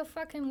 you can go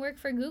fucking work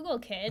for Google,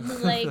 kid.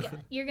 Like,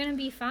 you're gonna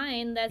be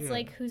fine. That's,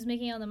 like, who's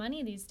making all the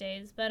money these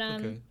days. But,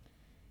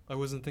 I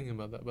wasn't thinking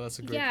about that, but that's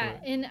a great point.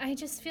 Yeah, and I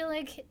just feel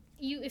like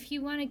if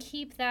you want to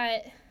keep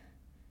that,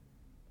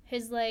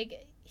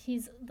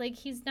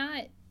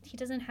 he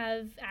doesn't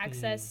have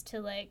access to,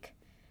 like,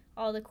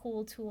 all the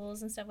cool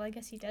tools and stuff. Well, I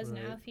guess he does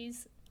now if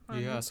he's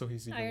on so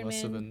he's even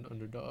less of an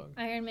underdog.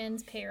 Iron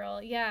Man's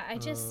payroll. Yeah, I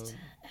just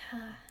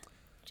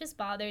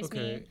bothers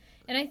me.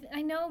 And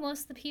I know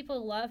most of the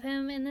people love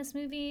him in this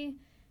movie,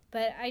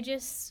 but I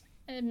just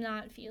am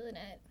not feeling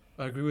it.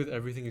 I agree with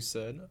everything you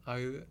said.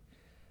 I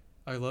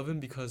love him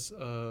because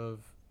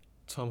of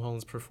Tom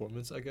Holland's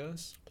performance, I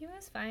guess. He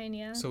was fine,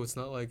 yeah. So it's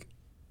not like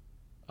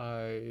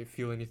I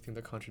feel anything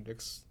that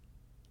contradicts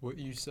what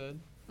you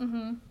said.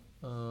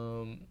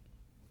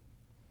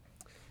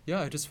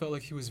 Yeah, I just felt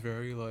like he was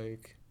very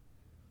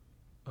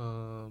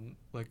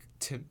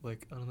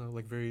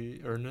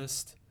very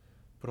earnest,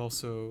 but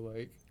also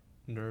like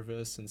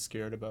nervous and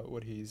scared about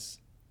what he's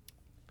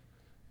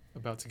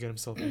about to get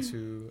himself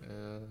into,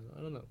 and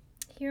I don't know.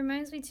 He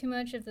reminds me too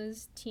much of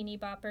those teeny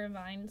bopper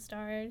Vine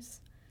stars.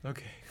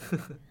 Okay.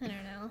 I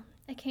don't know.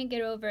 I can't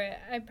get over it.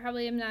 I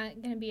probably am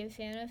not going to be a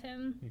fan of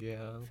him.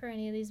 Yeah. For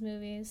any of these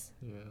movies.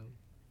 Yeah.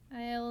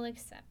 I will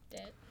accept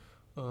it.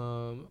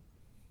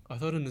 I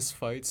thought in this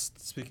fight,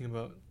 speaking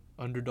about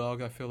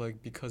underdog, I feel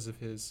like because of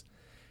his,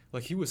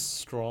 like, he was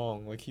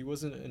strong. Like, he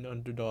wasn't an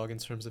underdog in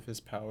terms of his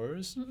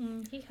powers.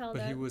 He held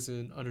but up. He was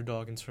an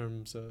underdog in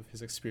terms of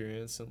his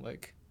experience and,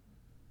 like,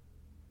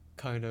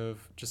 kind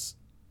of just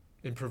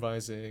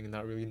improvising and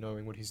not really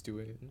knowing what he's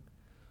doing.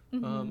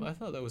 I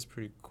thought that was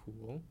pretty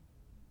cool.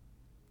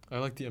 I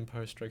like the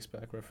Empire Strikes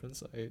Back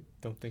reference. I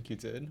don't think you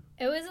did.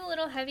 It was a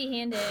little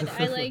heavy-handed.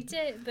 I liked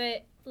it,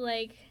 but,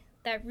 like,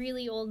 that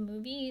really old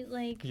movie,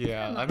 like,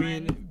 yeah, I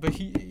mean, but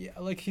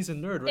he's a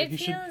nerd, right?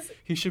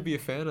 He should be a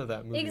fan of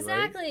that movie,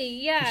 exactly, right?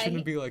 Yeah. He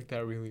shouldn't be like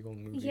that really old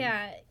movie.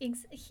 Yeah,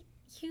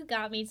 you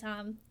got me,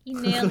 Tom.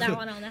 You nailed that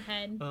one on the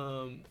head.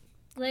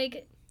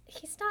 Like,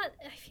 he's not.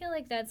 I feel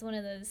like that's one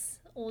of those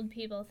old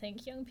people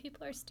think young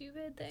people are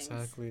stupid things.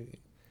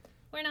 Exactly.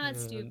 We're not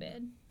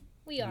stupid.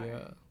 We are.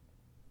 Yeah.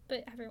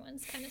 But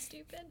everyone's kind of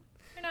stupid.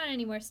 We're not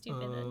any more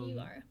stupid than you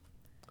are.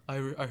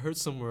 I heard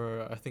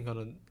somewhere, I think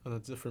on a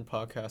different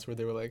podcast, where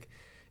they were like,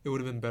 it would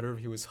have been better if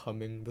he was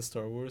humming the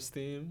Star Wars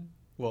theme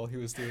while he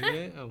was doing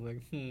it. I'm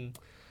like,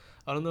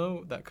 I don't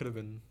know. That could have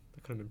been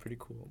pretty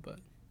cool, but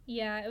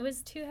yeah, it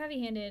was too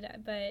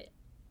heavy-handed, but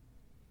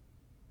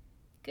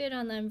good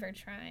on them for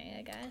trying,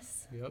 I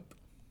guess. Yep.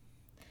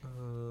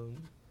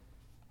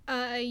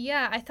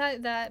 Yeah, I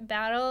thought that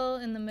battle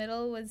in the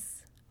middle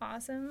was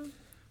awesome.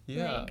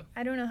 Yeah. Like,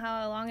 I don't know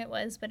how long it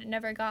was, but it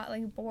never got,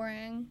 like,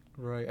 boring.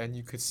 Right, and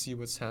you could see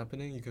what's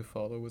happening. You could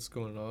follow what's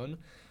going on.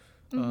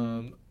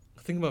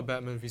 thing about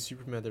Batman v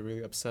Superman that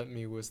really upset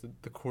me was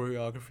that the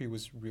choreography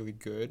was really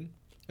good,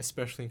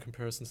 especially in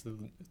comparison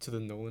to the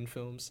Nolan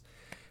films.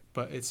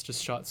 But it's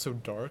just shot so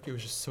dark. It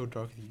was just so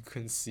dark that you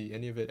couldn't see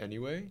any of it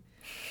anyway.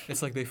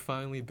 It's like they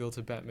finally built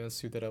a Batman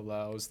suit that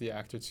allows the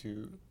actor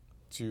to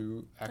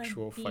do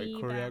actual like fight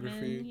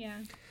choreography.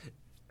 Batman,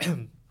 yeah.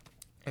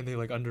 And they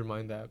like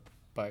undermine that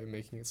by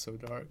making it so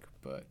dark.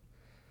 But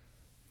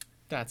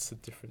that's a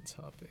different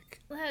topic.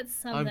 That's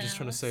something I'm just else.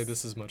 trying to say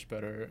this is much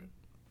better.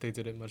 They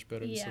did it much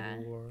better in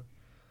Civil War.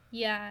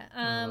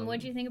 Yeah. What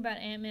do you think about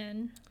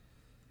Ant-Man?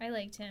 I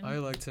liked him. I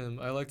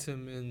liked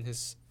him in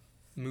his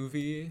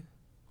movie.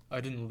 I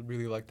didn't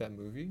really like that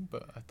movie,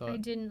 but I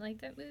didn't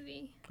like that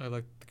movie. I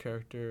liked the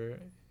character,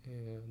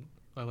 and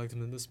I liked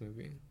him in this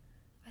movie.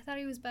 I thought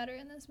he was better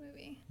in this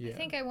movie. Yeah. I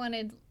think I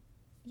wanted,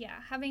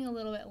 having a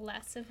little bit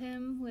less of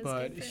him was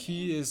But good for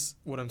he me. is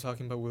what I'm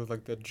talking about with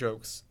like the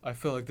jokes. I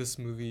feel like this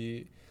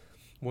movie,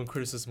 one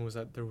criticism was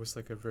that there was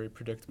like a very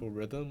predictable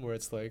rhythm where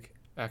it's like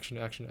action,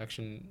 action,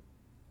 action,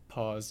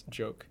 pause,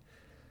 joke,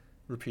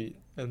 repeat,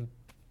 and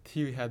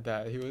he had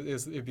that.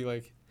 It'd be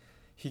like,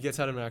 he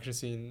gets out of an action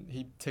scene,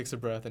 he takes a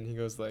breath, and he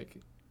goes like,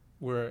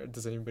 "Where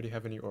does anybody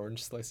have any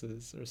orange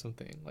slices or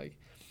something?" Like,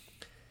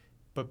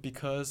 but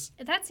because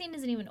that scene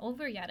isn't even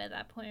over yet at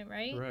that point,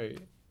 right? Right,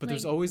 but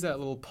there's always that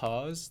little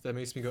pause that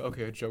makes me go,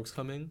 "Okay, a joke's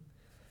coming,"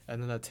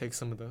 and then that takes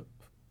some of the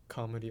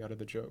comedy out of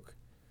the joke,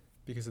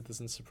 because it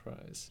doesn't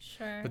surprise.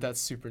 Sure. But that's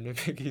super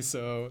nitpicky,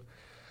 so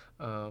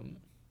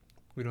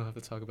we don't have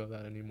to talk about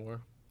that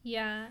anymore.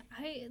 Yeah,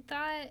 I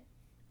thought.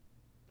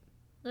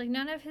 Like,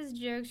 none of his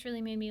jokes really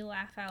made me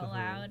laugh out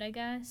loud, I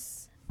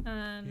guess.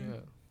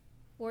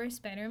 Or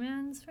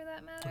Spider-Man's, for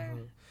that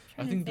matter.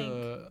 I think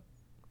there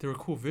were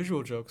cool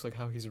visual jokes, like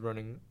how he's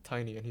running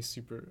tiny and he's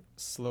super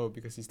slow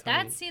because he's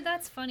tiny.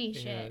 That's funny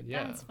shit.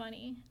 Yeah. That's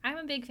funny. I'm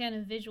a big fan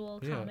of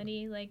visual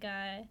comedy, like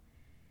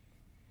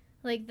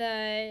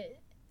the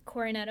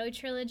Coronetto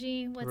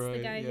trilogy. What's the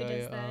guy who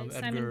does that?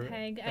 Simon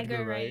Pegg.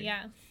 Edgar Wright,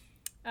 yeah.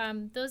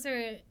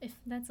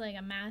 That's like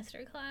a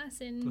master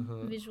class in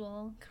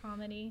visual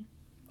comedy.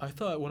 I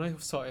thought when I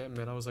saw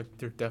Ant-Man, I was like,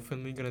 they're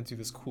definitely going to do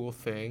this cool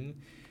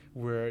thing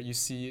where you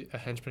see a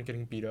henchman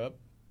getting beat up,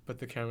 but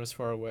the camera's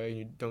far away and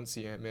you don't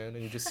see Ant-Man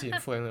and you just see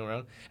him flailing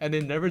around. And they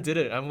never did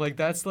it. I'm like,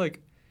 that's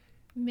like,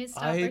 missed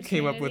I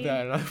came up with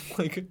that and I'm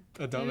like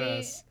a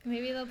dumbass.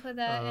 Maybe they'll put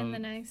that in the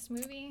next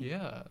movie.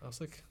 Yeah. I was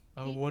like,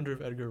 I wonder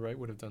if Edgar Wright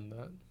would have done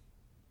that.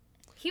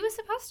 He was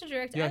supposed to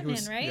direct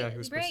Ant-Man, right? Yeah, he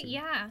was supposed to.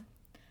 Yeah.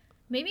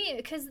 Maybe,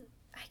 because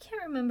I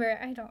can't remember.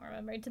 I don't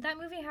remember. Did that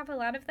movie have a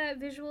lot of that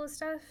visual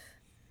stuff?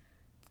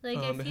 Like,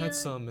 it had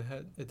some.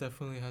 It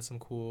definitely had some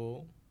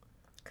cool.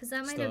 Because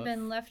that might have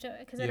been left.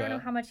 Because I don't know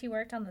how much he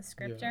worked on the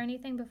script or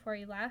anything before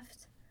he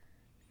left.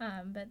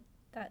 But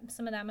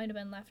some of that might have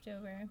been left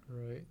over.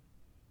 Right.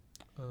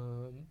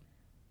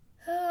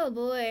 Oh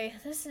boy,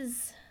 this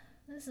is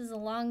a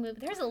long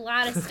movie. There's a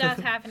lot of stuff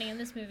happening in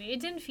this movie.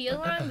 It didn't feel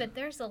long, but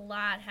there's a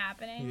lot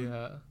happening.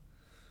 Yeah.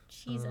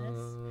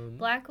 Jesus.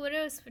 Black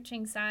Widow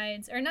switching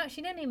sides. Or no,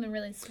 she didn't even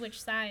really switch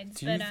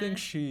sides. Do you think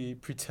she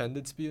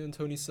pretended to be on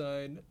Tony's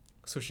side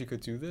so she could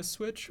do this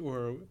switch,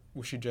 or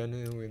was she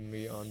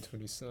genuinely on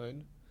Tony's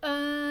side?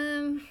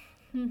 Well,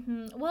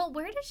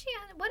 where did she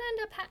end? What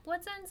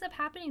ends up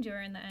happening to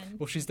her in the end?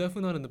 Well, she's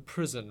definitely not in the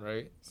prison,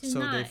 right? She's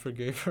not. They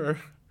forgave her.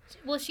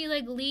 Well, she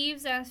like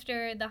leaves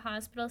after the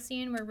hospital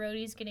scene where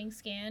Rhodey's getting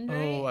scanned, right?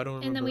 Oh, I don't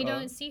remember. And then we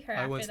don't see her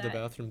after that. I went to the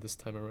bathroom this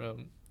time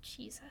around.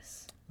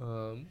 Jesus.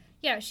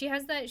 Yeah, she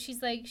has that.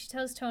 She's like, she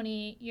tells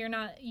Tony, "You're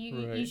not.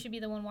 You should be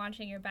the one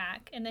watching your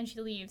back." And then she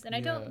leaves. And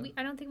I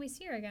don't think we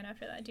see her again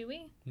after that, do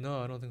we?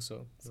 No, I don't think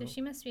so. So she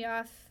must be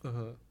off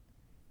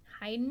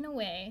hiding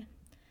away.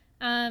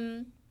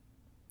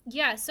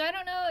 Yeah. So I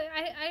don't know.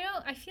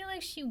 I feel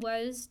like she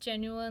was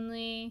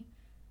genuinely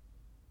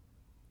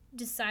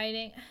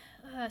deciding.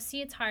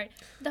 See, it's hard.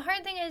 The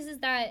hard thing is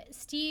that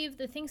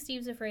the thing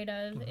Steve's afraid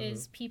of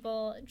is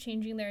people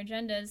changing their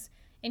agendas.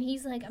 And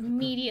he's, like,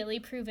 immediately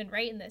proven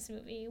right in this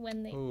movie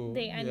when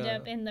they end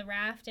up in the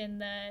raft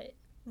and the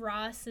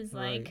Ross is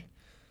like,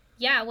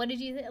 yeah, what did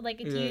you like,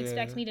 do you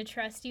expect me to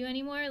trust you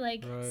anymore?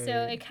 Like,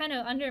 so it kind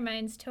of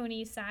undermines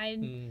Tony's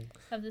side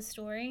of the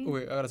story. Oh,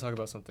 wait, I gotta talk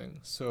about something.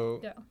 So,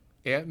 Go.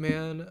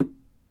 Ant-Man,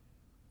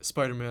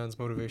 Spider-Man's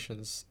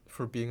motivations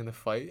for being in the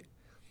fight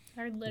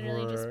are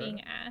literally just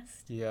being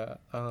asked. Yeah.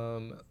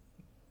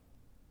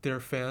 They're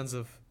fans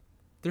of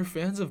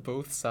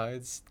both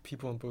sides,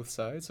 people on both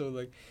sides. So,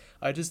 like,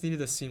 I just needed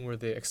a scene where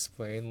they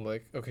explain,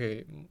 like,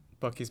 okay,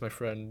 Bucky's my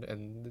friend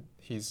and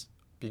he's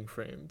being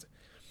framed.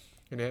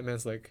 And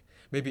Ant-Man's like,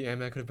 maybe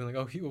Ant-Man could have been like,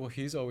 oh,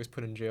 he's always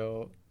put in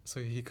jail, so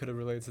he could have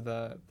related to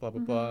that, blah,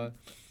 blah, blah.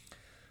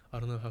 I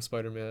don't know how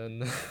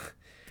Spider-Man,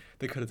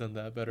 they could have done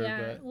that better.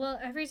 Yeah, but well,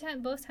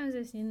 both times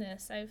I've seen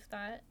this, I've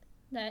thought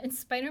that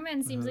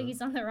Spider-Man seems like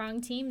he's on the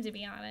wrong team, to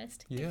be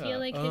honest. Yeah. I feel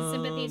like his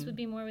sympathies would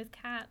be more with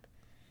Cap.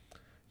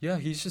 Yeah,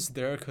 he's just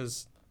there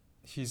because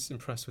he's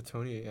impressed with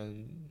Tony,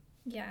 and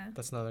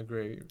that's not a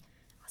great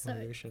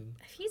motivation.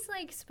 If he's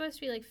like supposed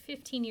to be like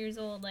 15 years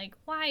old, like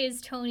why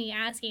is Tony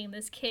asking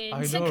this kid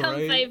I to know, come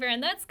right? fight for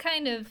him? That's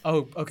kind of But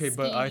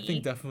I skeevy.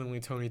 think definitely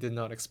Tony did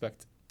not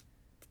expect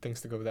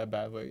things to go that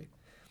badly.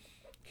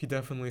 He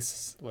definitely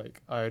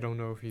like I don't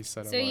know if he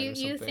said a line or something.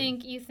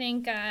 So you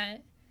think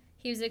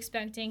he was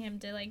expecting him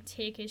to like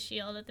take his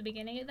shield at the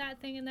beginning of that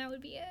thing, and that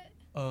would be it?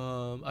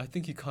 I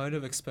think he kind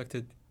of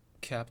expected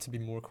Cap to be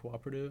more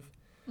cooperative,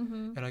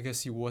 Mm-hmm. and I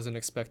guess he wasn't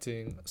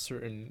expecting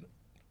certain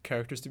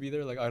characters to be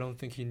there. Like I don't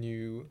think he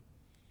knew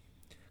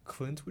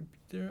Clint would be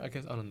there. I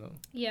guess I don't know.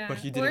 Yeah, But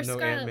he didn't know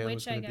Scarlet Ant-Man Witch,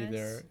 was going to be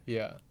there.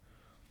 Yeah.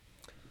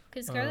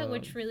 Because Scarlet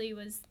Witch really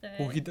was the.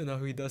 Well, he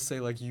does say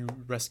like you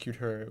rescued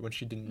her when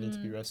she didn't need to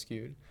be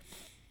rescued.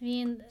 I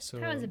mean, So,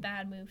 that was a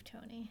bad move,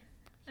 Tony.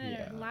 I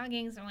don't know,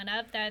 logging someone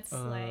up, that's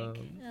like,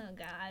 oh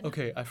god.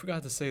 Okay, I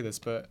forgot to say this,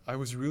 but I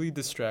was really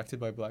distracted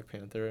by Black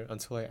Panther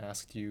until I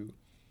asked you,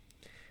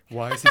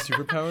 why is he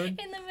superpowered?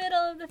 In the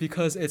middle of the.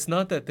 Because it's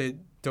not that they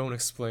don't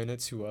explain it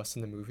to us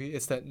in the movie;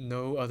 it's that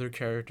no other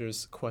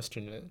characters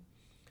question it.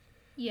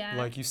 Yeah.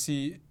 Like you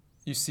see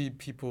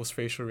people's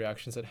facial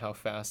reactions at how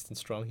fast and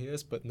strong he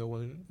is, but no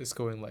one is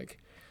going like,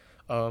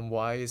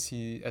 why is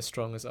he as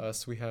strong as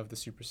us? We have the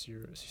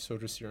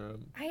soldier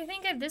serum. I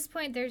think at this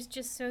point they're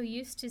just so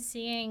used to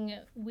seeing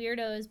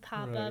weirdos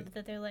pop up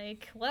that they're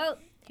like, well,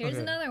 here's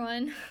another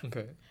one.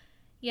 Okay.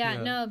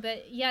 Yeah, no,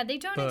 but they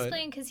don't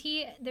explain because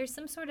there's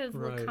some sort of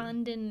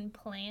Wakandan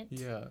plant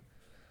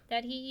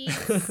that he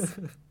eats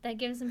that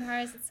gives him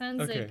powers. It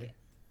sounds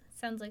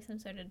like some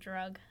sort of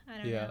drug. I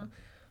don't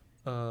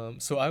know.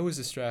 So I was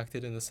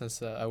distracted in the sense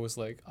that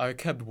I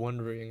kept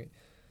wondering,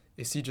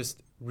 is he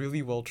just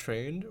really well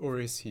trained or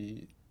is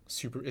he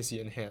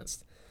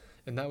enhanced?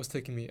 And that was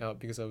taking me out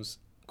because I was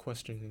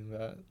questioning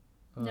that.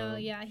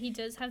 He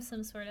does have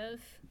some sort of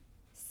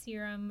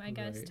serum, I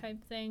guess,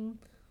 type thing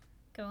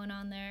going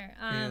on there.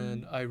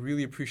 And I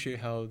really appreciate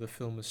how the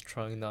film is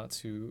trying not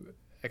to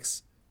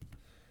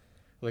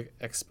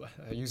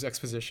use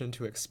exposition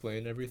to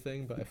explain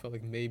everything, but I felt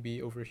like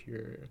maybe over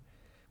here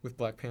with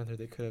Black Panther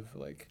they could have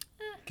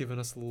given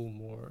us a little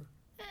more.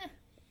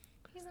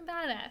 He's a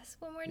badass.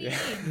 What more do you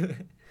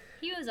need?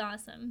 He was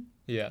awesome.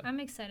 Yeah. I'm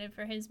excited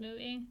for his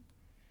movie.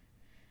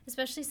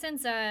 Especially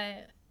since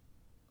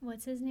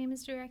what's his name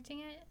is directing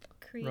it?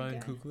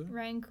 Ryan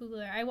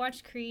Coogler. I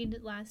watched Creed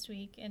last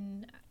week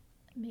and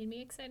it made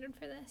me excited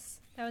for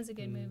this. That was a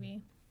good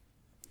movie.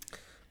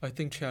 I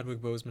think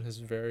Chadwick Boseman has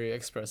very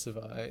expressive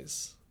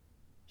eyes.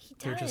 He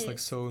does. They're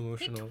just so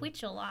emotional. They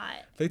twitch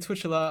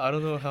a lot. I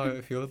don't know how I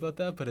feel about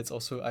that, but it's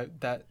also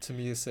that to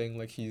me is saying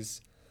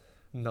he's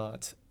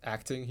not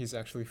acting. He's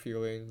actually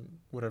feeling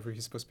whatever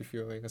he's supposed to be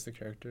feeling as the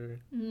character.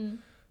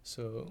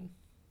 So.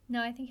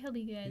 No, I think he'll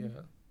be good.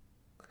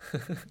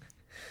 Yeah.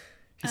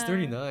 He's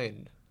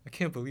 39. I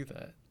can't believe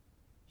that.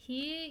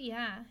 He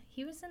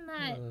was in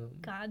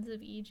that Gods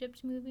of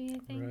Egypt movie, I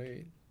think.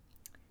 Right.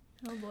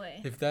 Oh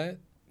boy. If that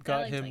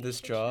got him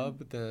this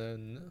job,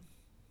 then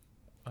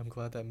I'm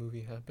glad that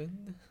movie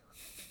happened.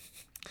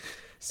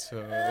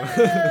 So.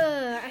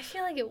 I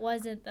feel like it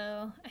wasn't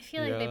though. I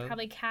feel like they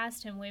probably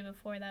cast him way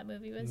before that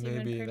movie was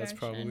even in production. Maybe that's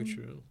probably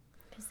true.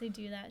 Because they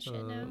do that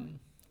shit now.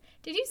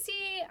 Did you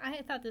see?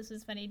 I thought this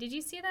was funny. Did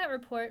you see that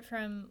report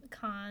from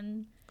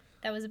Cannes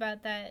that was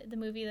about the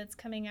movie that's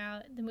coming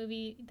out, the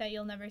movie that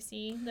you'll never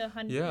see,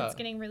 that's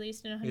getting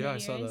released in 100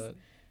 years? Yeah, I saw that.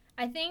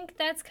 I think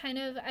that's kind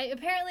of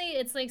apparently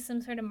it's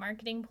some sort of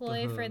marketing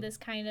ploy for this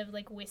kind of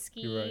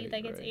whiskey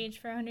that gets aged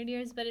for 100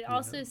 years, but it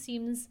also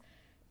seems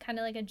kind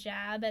of like a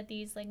jab at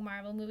these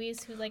Marvel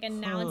movies who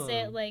announce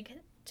it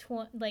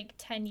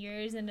 10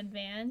 years in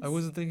advance. I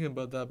wasn't thinking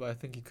about that, but I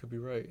think you could be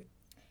right.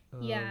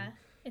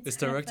 It's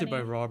directed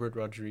by Robert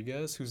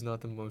Rodriguez, who's not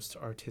the most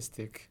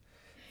artistic,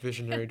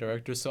 visionary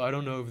director. So I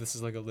don't know if this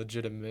is a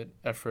legitimate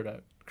effort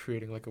at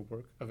creating a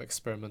work of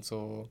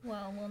experimental.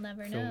 Well, we'll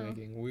never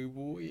filmmaking. know. We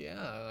will.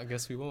 Yeah, I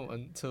guess we won't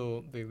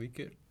until they leak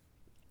it,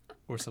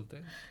 or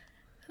something.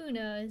 Who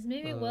knows?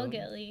 Maybe it will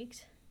get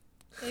leaked.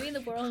 Maybe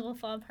the world will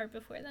fall apart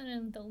before then,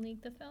 and they'll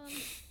leak the film.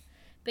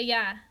 But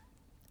yeah,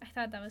 I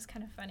thought that was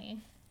kind of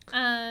funny.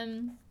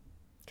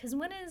 Because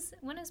when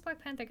is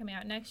Black Panther coming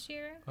out? Next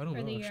year? I don't know,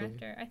 or the year actually.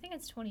 after? I think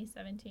it's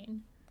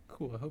 2017.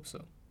 Cool, I hope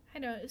so. I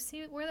don't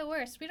see. We're the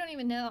worst. We don't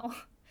even know.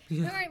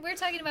 Yeah. We're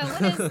talking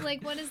about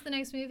what is the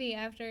next movie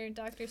after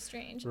Doctor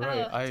Strange?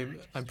 Right.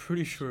 I'm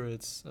pretty sure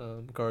it's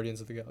Guardians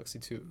of the Galaxy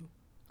 2.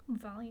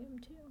 Volume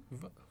 2.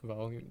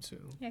 Volume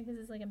 2. Yeah, because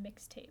it's a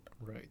mixtape.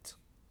 Right.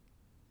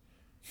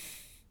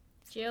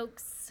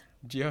 Jokes.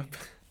 Yep.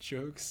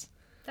 Jokes.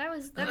 That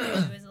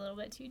movie was a little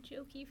bit too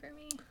jokey for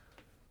me.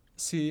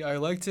 See, I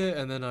liked it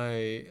and then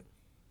I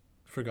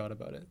forgot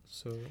about it.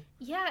 So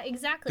yeah,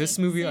 exactly. This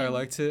movie, I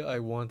liked it. I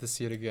want to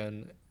see it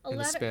again in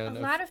the span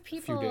of a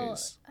few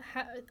days.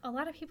 A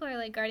lot of people are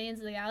like, Guardians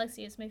of the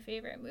Galaxy is my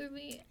favorite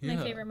movie, my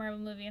favorite Marvel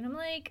movie, and I'm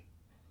like,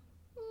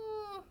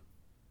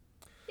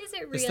 is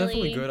it really? It's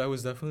definitely good. I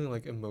was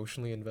definitely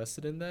emotionally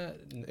invested in that.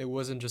 It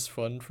wasn't just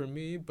fun for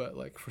me, but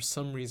for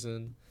some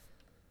reason,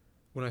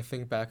 when I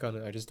think back on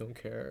it, I just don't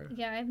care.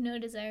 Yeah, I have no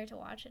desire to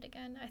watch it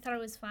again. I thought it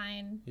was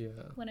fine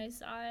when I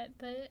saw it,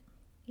 but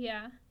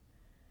yeah.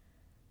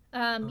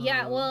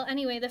 Well,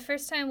 anyway, the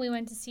first time we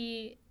went to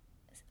see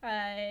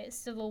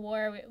Civil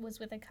War was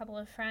with a couple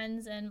of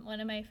friends, and one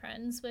of my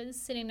friends was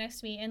sitting next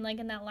to me, and like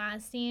in that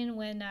last scene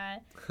when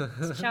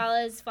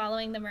T'Challa is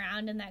following them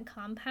around in that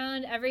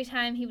compound, every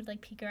time he would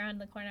like peek around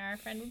the corner, our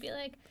friend would be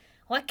like,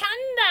 Wakanda!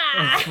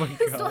 Oh my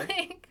It's god.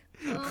 like,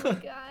 oh my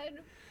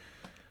god.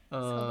 It's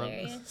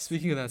hilarious.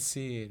 Speaking of that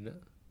scene,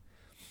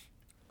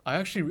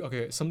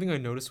 something I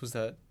noticed was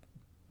that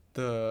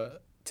the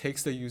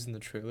takes they used in the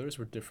trailers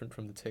were different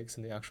from the takes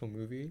in the actual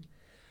movie.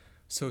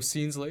 So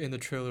scenes like in the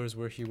trailers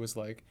where he was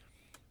like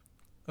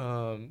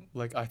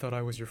I thought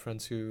I was your friend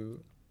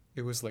too,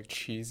 it was like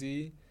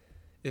cheesy.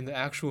 In the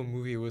actual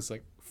movie, it was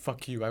like,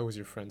 fuck you, I was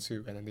your friend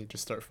too, and then they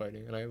just start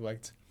fighting, and I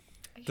liked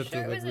that.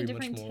 Sure, it was a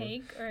different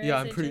take, or yeah,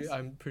 I'm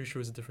pretty sure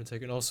it was a different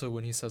take. And also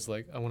when he says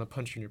like, I want to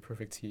punch you in your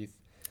perfect teeth.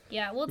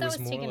 Yeah, well, that was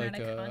taken like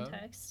out of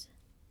context.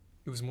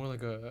 It was more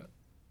like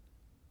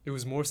it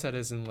was more said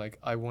as in like,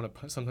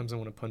 sometimes I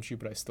want to punch you,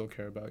 but I still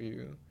care about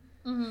you.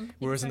 Mm-hmm.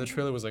 Whereas in the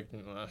trailer it was like,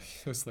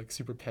 it was like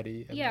super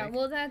petty. And yeah,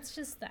 well, that's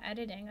just the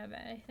editing of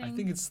it, I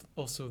think. It's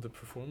also the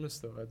performance,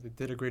 though. They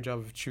did a great job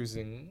of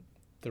choosing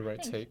the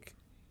right take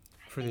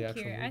for the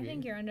actual movie. I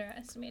think you're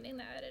underestimating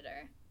the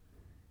editor.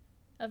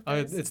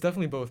 It's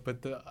definitely both,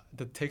 but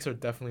the takes are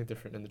definitely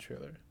different in the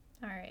trailer.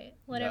 All right,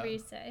 whatever you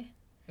say.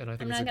 And I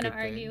think I'm not going to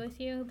argue with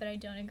you, but I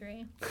don't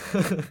agree.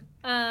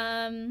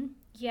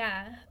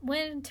 Yeah,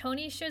 when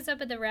Tony shows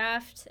up at the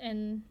raft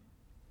and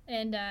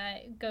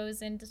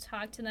goes in to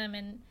talk to them,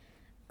 and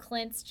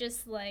Clint's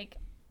just like,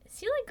 is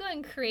he like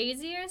going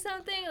crazy or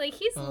something? Like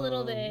he's a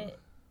little bit.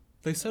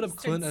 They set up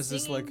Clint as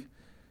this like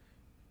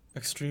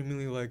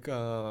extremely like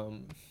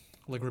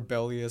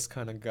rebellious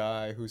kind of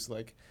guy who's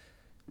like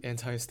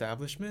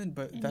anti-establishment,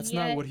 but that's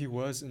not what he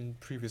was in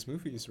previous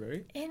movies,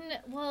 right?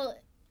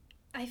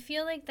 I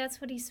feel like that's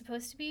what he's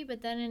supposed to be,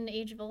 but then in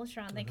Age of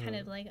Ultron, they kind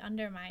of like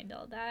undermined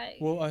all that.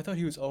 Well, I thought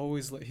he was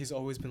always he's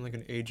always been like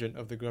an agent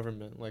of the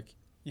government. Like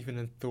even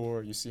in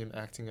Thor, you see him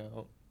acting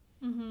out.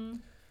 Mm-hmm.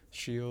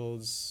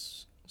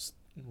 Shields,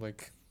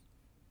 like,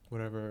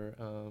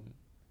 whatever.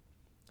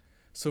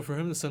 So for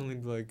him to suddenly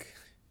like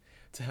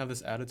to have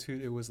this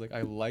attitude, it was like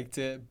I liked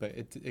it, but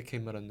it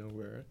came out of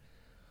nowhere.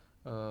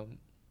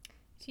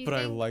 But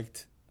I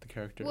liked the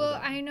character. Well,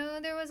 I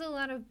know there was a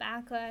lot of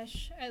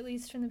backlash, at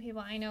least from the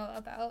people I know,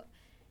 about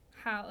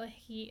how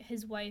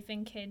his wife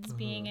and kids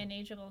being in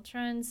Age of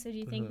Ultron. So do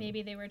you think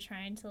maybe they were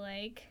trying to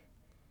like,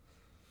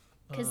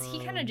 because he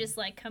kind of just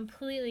like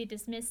completely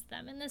dismissed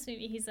them in this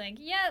movie. He's like,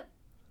 "Yep,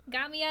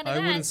 got me out of that." I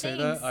wouldn't say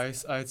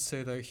that. I'd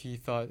say that he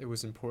thought it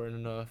was important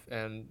enough,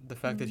 and the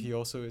fact that he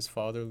also is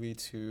fatherly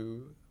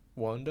to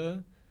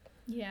Wanda.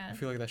 Yeah. I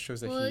feel like that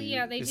shows that he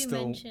is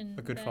still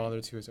a good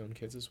father to his own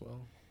kids as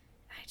well.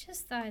 I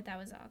just thought that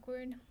was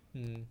awkward.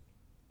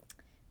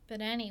 But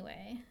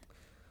anyway.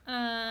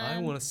 I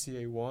want to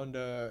see a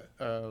Wanda,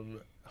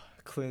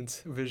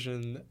 Clint,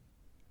 Vision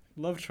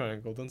love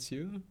triangle, don't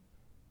you?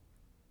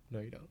 No,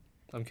 you don't.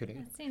 I'm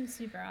kidding. That seems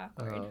super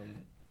awkward.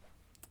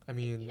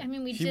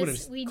 We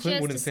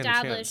just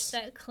established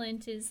that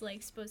Clint is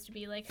like supposed to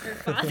be like her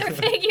father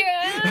figure.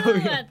 I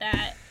don't know about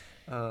that.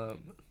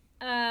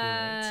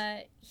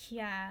 Right.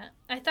 Yeah,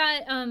 I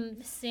thought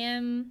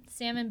Sam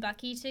and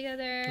Bucky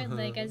together,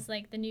 like as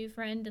like the new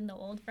friend and the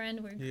old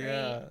friend, were great.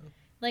 Yeah.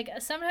 Like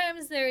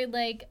sometimes their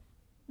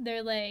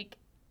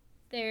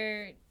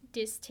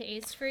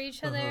distaste for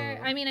each other.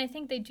 I mean, I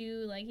think they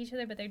do like each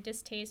other, but their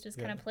distaste was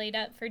kind of played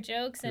up for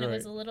jokes, and it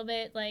was a little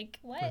bit like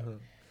what.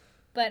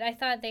 But I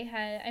thought they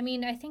had. I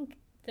mean, I think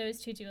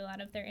those two do a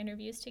lot of their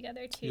interviews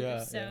together too.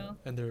 Yeah. So. Yeah.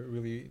 And they're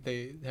really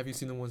have you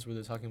seen the ones where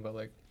they're talking about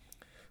like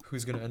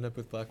who's gonna end up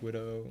with Black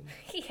Widow?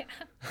 Yeah.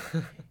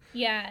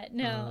 Yeah.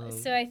 No.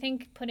 So I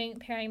think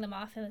pairing them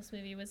off in this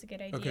movie was a good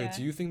idea. Okay.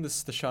 Do you think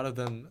the shot of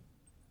them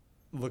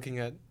looking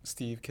at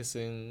Steve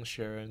kissing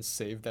Sharon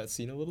saved that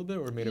scene a little bit,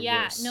 or made it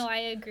worse? Yeah. No, I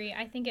agree.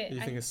 I think it. You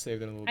think it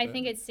saved it a little bit? I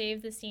think it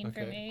saved the scene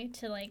for me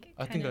to like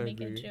kind of make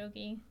it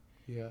jokey.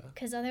 Yeah.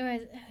 Because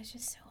otherwise, it was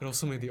just so. It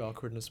also made the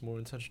awkwardness more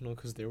intentional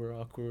because they were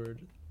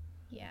awkward.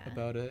 Yeah.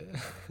 About it.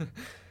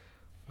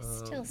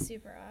 Still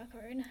super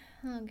awkward.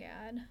 Oh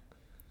God.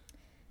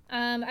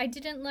 I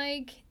didn't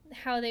like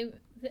how they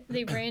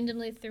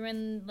randomly threw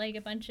in like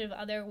a bunch of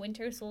other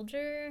Winter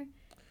Soldier,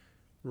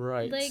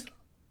 like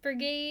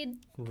brigade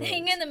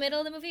thing in the middle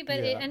of the movie, but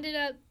it ended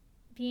up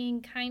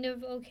being kind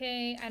of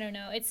okay. I don't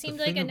know. It seemed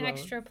like an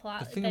extra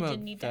plot that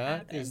didn't need to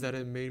happen. The thing about that is that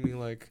it made me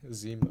like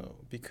Zemo,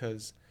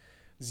 because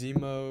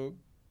Zemo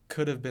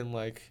could have been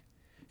like,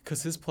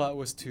 because his plot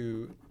was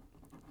to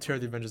tear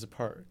the Avengers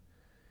apart.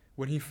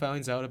 When he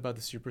finds out about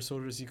the super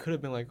soldiers, he could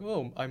have been like,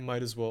 oh, I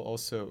might as well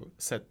also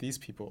set these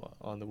people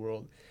on the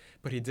world.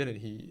 But he didn't.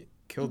 He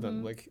killed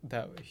them. Like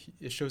that.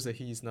 It shows that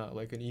he's not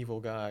like an evil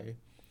guy.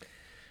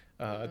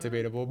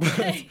 Debatable,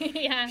 but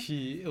yeah.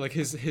 He like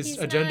his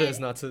agenda is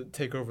not to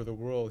take over the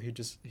world.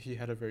 He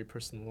had a very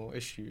personal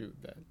issue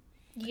that.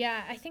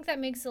 Yeah, I think that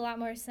makes a lot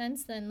more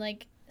sense than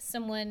like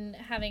someone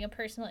having a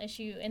personal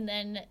issue and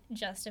then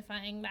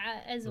justifying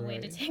that as a way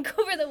to take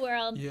over the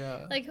world.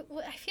 Yeah. Like,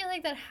 I feel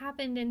like that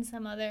happened in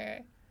some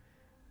other...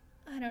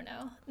 I don't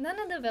know. None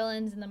of the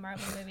villains in the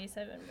Marvel movies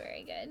have been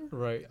very good.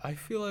 Right. I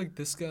feel like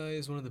this guy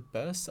is one of the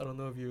best. I don't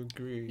know if you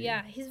agree.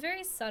 Yeah, he's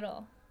very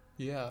subtle.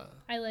 Yeah.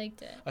 I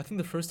liked it. I think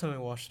the first time I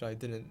watched it, I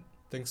didn't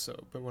think so.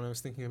 But when I was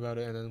thinking about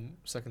it, and then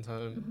second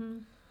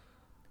time,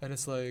 and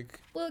it's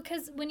like... Well,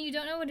 because when you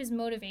don't know what his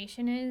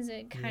motivation is,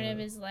 it kind of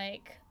is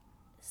like,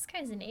 this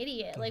guy's an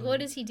idiot. Like,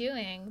 what is he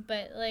doing?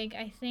 But, like,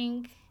 I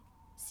think...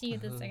 See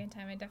it the second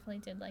time, I definitely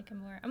did like him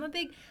more. I'm a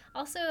big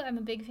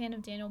fan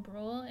of Daniel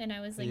Bruhl, and I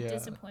was like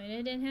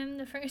disappointed in him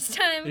the first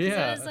time because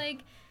I was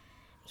like,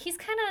 he's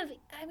kind of,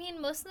 I mean,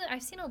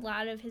 I've seen a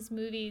lot of his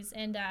movies,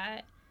 and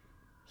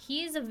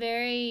plays a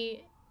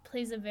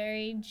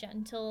very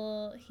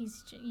gentle,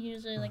 he's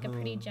usually like a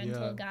pretty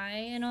gentle guy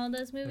in all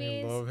those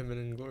movies. I love him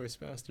in Inglourious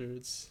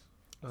Basterds.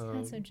 He's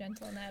not so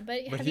gentle in that,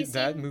 but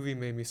that movie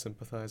made me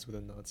sympathize with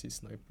a Nazi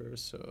sniper,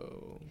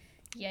 so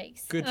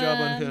yikes. Good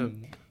job on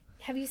him.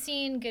 Have you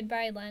seen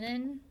Goodbye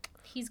Lenin?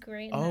 He's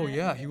great in that.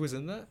 yeah, he was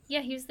in that?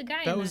 Yeah, he was the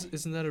guy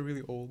Isn't that a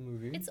really old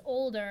movie? It's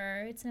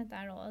older. It's not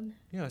that old.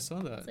 Yeah, I saw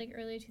that. It's like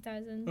early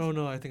 2000s. Oh,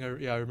 no, I think I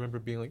remember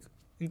being like,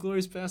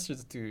 Inglourious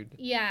Basterds, dude.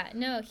 Yeah,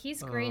 no,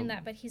 he's great in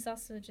that, but he's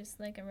also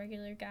just like a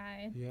regular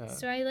guy. Yeah.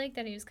 So I like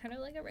that he was kind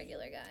of like a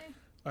regular guy.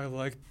 I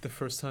liked the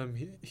first time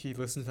he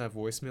listened to that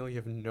voicemail, you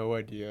have no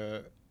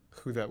idea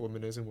who that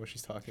woman is and what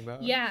she's talking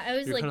about. Yeah, I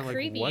was like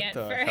creepy what at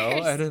the first.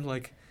 hell? And then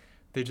like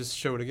they just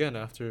show it again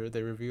after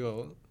they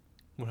reveal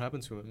what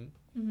happened to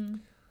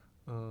him.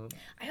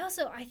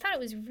 I thought it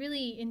was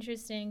really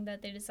interesting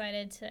that they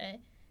decided to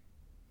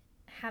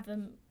have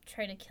him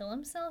try to kill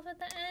himself at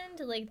the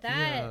end. Like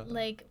that,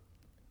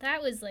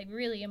 that was like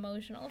really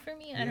emotional for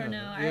me. I don't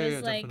know. I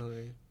was like,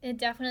 definitely. It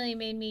definitely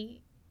made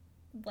me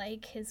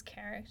like his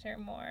character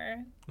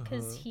more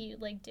because he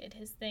like did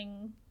his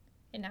thing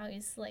and now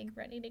he's like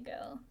ready to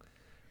go.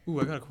 Ooh,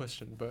 I got a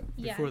question, but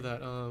before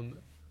that,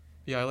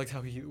 I liked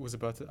how he was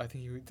about to, I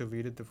think he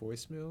deleted the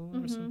voicemail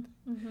or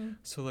something.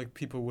 So like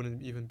people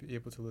wouldn't even be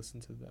able to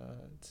listen to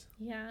that.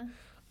 Yeah.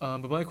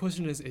 But my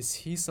question is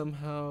he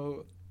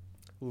somehow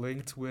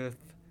linked with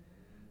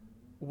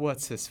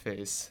what's his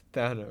face?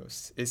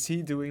 Thanos. Is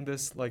he doing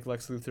this like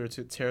Lex Luthor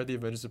to tear the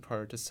Avengers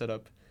apart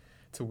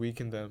to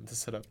weaken them, to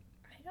set up?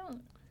 I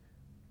don't.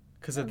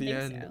 Because at the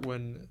end,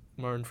 when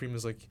Martin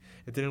Freeman's like,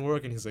 it didn't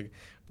work, and he's like,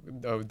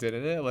 oh,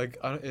 didn't it? Like,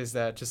 is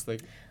that just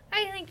like...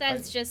 I think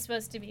that's just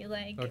supposed to be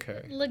like,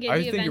 okay. Look at the I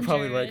think Avengers. you're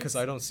probably right, because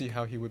I don't see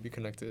how he would be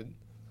connected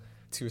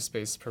to a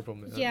space Purple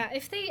Man. Yeah,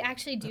 if they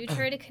actually do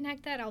try to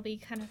connect that, I'll be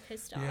kind of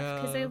pissed off,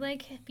 because I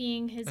like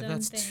being his own thing.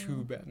 And that's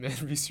too Batman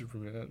v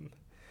Superman.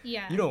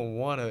 Yeah. You don't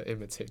want to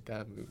imitate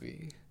that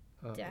movie.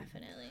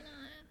 Definitely not.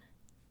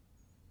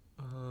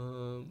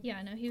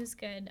 Yeah, no, he was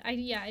good. I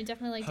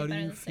definitely liked it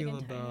better the second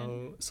time. How do you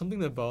feel about... Something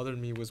that bothered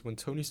me was when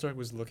Tony Stark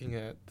was looking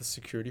at the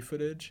security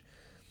footage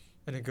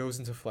and it goes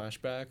into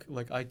flashback.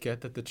 Like, I get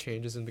that the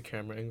changes in the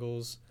camera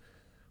angles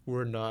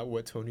were not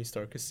what Tony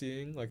Stark is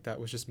seeing. Like, that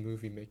was just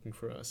movie making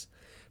for us.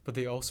 But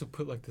they also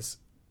put, like, this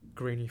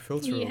grainy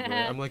filter over it.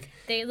 I'm like...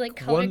 They, like,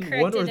 color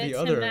corrected it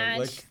to match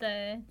like,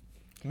 the...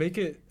 Make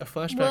it a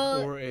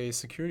flashback or a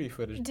security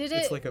footage.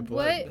 It's like a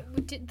blend.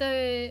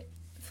 The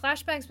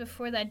flashbacks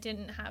before that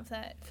didn't have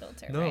that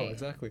filter, right? No,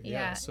 exactly.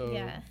 Yeah. So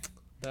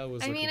that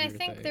was. I mean, I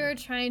think they were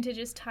trying to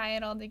just tie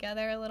it all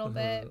together a little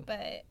bit,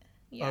 but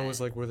yeah. I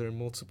was like, were there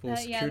multiple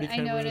security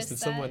cameras? Did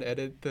someone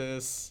edit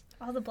this?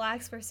 All the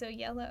blacks were so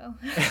yellow.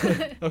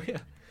 Oh yeah.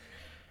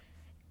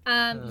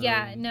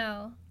 Yeah.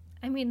 No.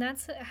 I mean,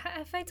 that's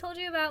if I told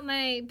you about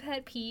my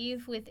pet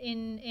peeve with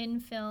in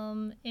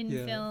film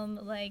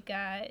like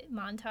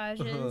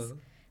montages,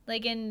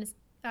 like in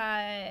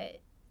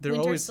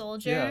Winter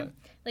Soldier,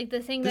 like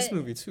the thing this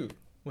movie too,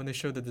 when they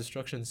showed the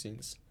destruction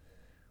scenes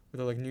with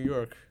the, like New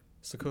York,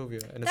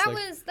 Sokovia, and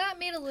that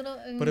made a little.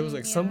 But it was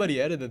like somebody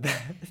edited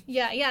that.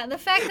 Yeah. The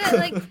fact that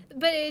like,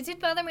 but it didn't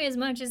bother me as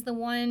much as the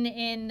one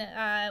in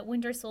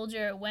Winter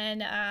Soldier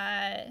when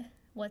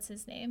what's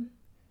his name,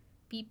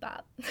 Beep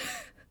Bop.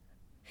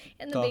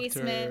 In the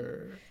basement.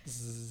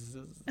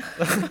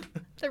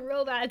 The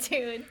robot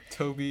dude.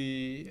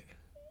 Toby.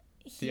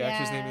 The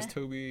actor's name is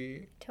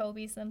Toby.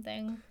 Toby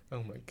something.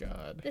 Oh my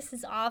god. This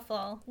is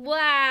awful.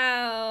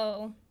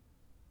 Wow.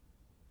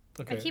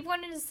 Okay. I keep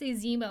wanting to say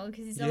Zemo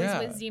because he's always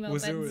with Zemo,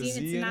 but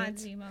it's not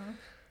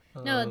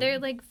Zemo. No, they're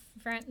like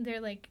right.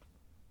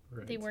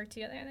 They work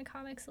together in the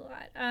comics a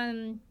lot.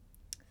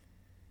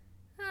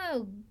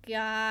 Oh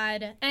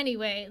God.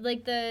 Anyway,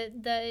 like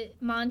the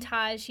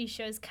montage he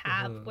shows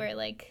Cap where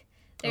like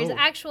there's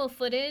actual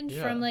footage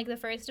from like the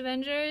first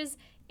Avengers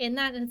in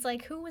that, and it's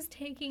like, who was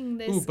taking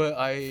this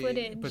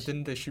footage? But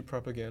didn't they shoot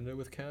propaganda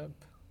with Cap?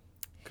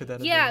 Could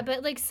that have been?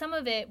 But like some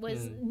of it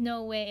was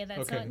no way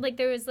that's not, like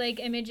there was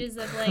like images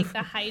of like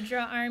the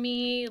Hydra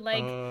army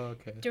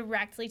like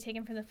directly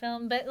taken from the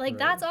film, but like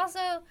that's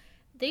also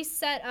they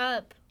set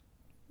up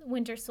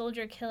Winter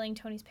Soldier killing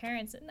Tony's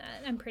parents in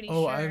that. I'm pretty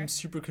Oh, sure. I'm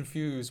super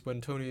confused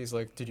when Tony's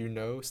like, "Did you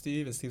know,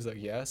 Steve?" And Steve's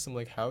like, "Yes." I'm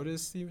like, "How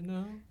does Steve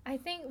know?" I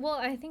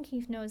think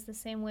he knows the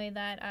same way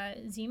that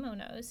Zemo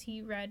knows.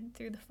 He read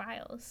through the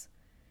files.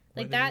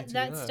 Like that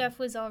stuff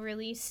was all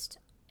released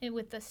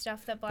with the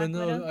stuff that Black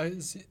Widow.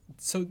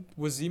 So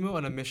was Zemo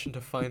on a mission to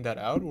find that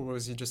out, or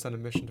was he just on a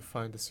mission to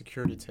find the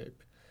security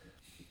tape?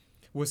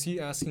 Was he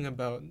asking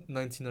about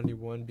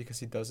 1991 because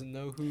he doesn't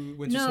know who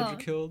Winter Soldier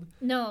killed?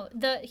 No,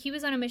 he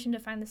was on a mission to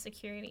find the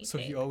security so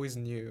tape. He always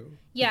knew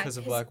because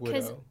of Black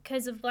Widow.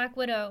 Because of Black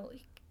Widow,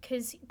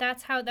 because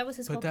that was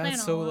his whole plan.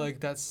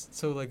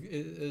 But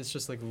it's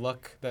just like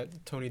luck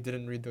that Tony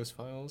didn't read those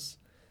files.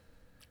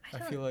 I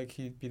feel like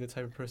he'd be the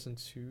type of person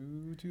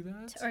to do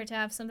that. Or to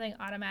have something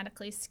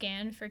automatically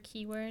scanned for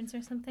keywords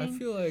or something. I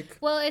feel like...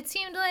 Well, it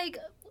seemed like...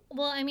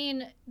 Well, I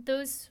mean,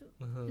 those...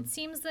 It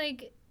seems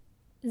like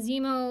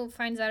Zemo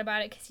finds out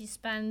about it because he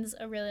spends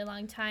a really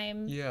long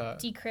time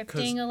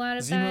decrypting a lot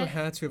of Zemo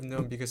had to have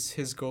known because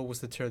his goal was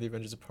to tear the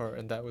Avengers apart,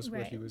 and that was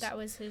what he was... That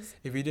was his...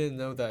 If he didn't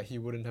know that, he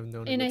wouldn't have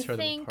known to tear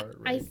them apart,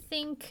 right? I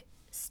think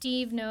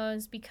Steve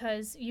knows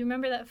because you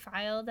remember that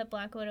file that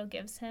Black Widow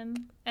gives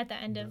him at the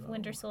end of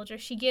Winter Soldier?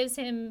 She gives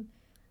him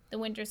the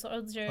Winter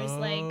Soldier's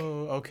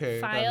file.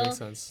 That makes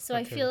sense. So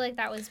I feel like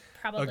that was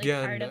probably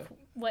part of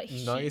what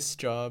nice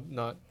job,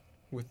 not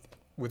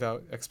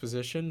without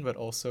exposition, but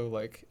also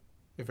like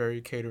very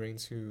catering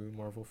to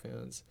Marvel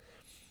fans.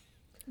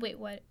 Wait,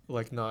 what?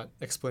 Like not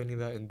explaining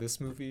that in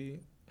this movie,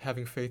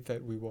 having faith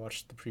that we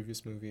watched the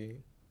previous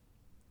movie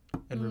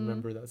and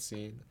remember that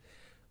scene.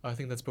 I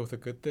think that's both a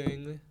good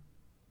thing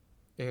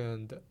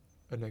and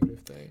a negative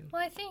thing.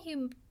 Well, I think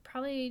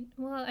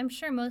I'm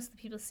sure most of the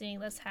people seeing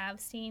this have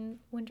seen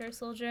Winter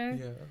Soldier.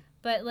 Yeah.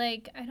 But,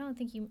 like, I don't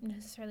think you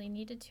necessarily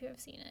needed to have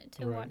seen it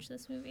to watch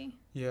this movie.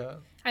 Yeah.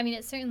 I mean,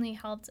 it certainly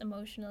helped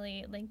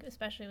emotionally, like,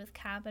 especially with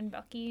Cap and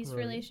Bucky's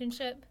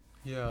relationship.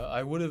 Yeah,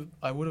 I would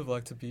have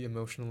liked to be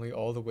emotionally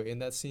all the way in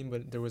that scene,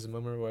 but there was a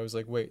moment where I was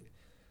like, wait,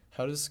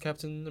 how does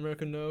Captain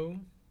America know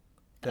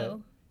that,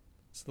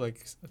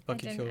 like,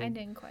 Bucky killed him? I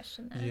didn't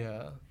question that.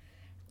 Yeah.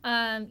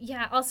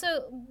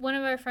 Also, one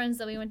of our friends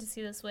that we went to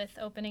see this with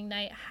opening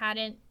night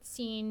hadn't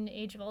seen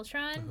Age of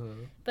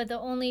Ultron, but the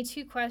only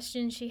two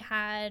questions she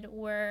had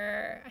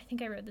were, I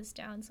think I wrote this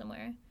down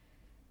somewhere.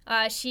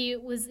 She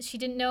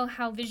didn't know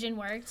how Vision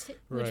worked,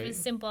 which was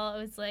simple.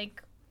 It was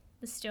like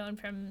the stone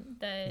from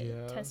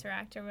the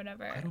Tesseract or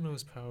whatever. I don't know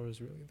his powers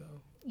really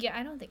though. Yeah,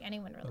 I don't think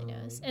anyone really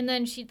knows. And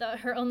then she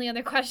thought her only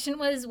other question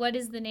was, what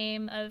is the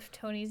name of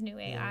Tony's new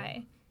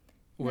AI?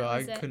 Well,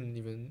 I couldn't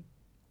even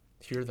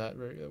hear that.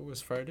 It was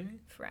Friday.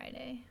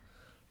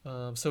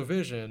 So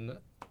Vision,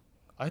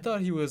 I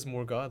thought he was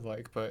more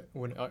godlike, but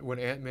when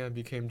Ant-Man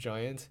became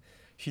giant,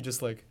 he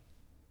just like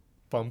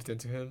bumped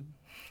into him.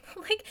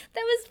 Like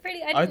that was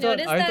pretty. I didn't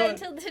notice that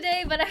until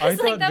today, but I was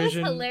like, that was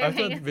hilarious.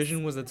 I thought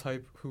Vision was the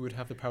type who would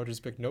have the power to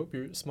just be like, nope,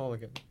 you're small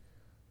again.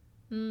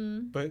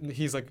 But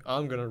he's like,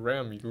 I'm gonna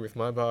ram you with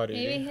my body.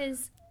 Maybe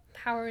his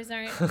powers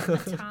aren't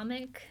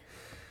atomic.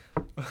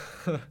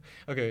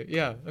 Okay.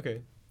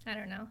 I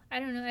don't know.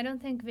 I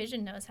don't think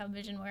Vision knows how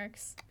Vision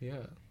works.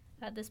 Yeah.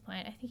 At this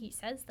point, I think he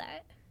says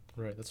that.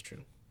 Right, that's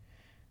true.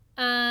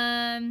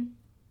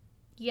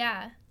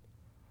 Yeah.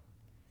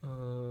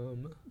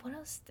 What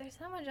else? There's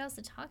not much else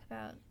to talk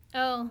about.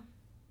 Oh,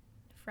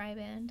 Fry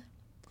Band.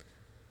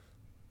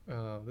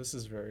 This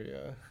is very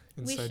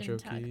inside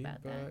jokey. Talk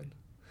about that.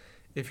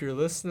 If you're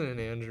listening,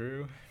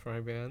 Andrew,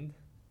 Fry Band,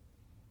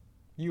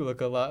 you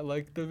look a lot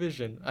like the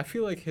Vision. I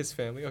feel like his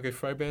family. Okay,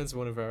 Fry Band's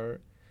one of our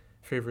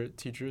favorite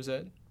teachers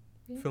at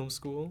film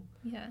school.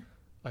 Yeah.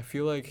 I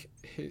feel like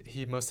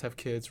he must have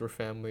kids or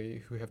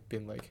family who have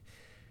been like,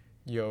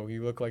 yo,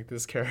 you look like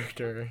this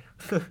character.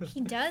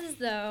 He does,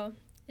 though.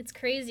 It's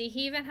crazy.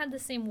 He even had the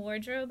same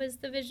wardrobe as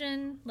the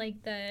Vision,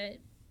 like the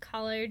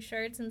collared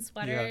shirts and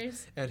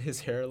sweaters. Yeah. And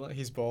his hairline,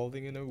 he's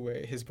balding in a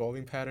way. His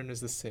balding pattern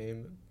is the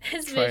same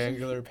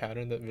triangular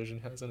pattern that Vision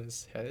has on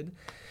his head.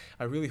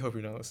 I really hope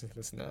you're not listening to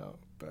this now,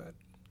 but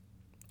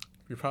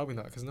you're probably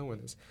not because no one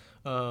is.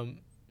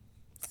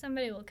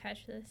 Somebody will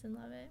catch this and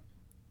love it.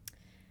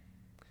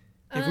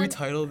 If we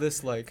title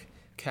this like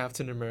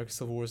Captain America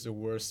Civil War is the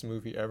worst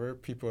movie ever,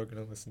 people are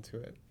going to listen to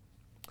it.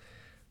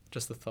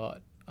 Just a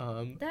thought.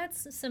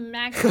 That's some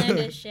Max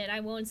Landis shit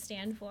I won't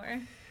stand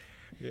for.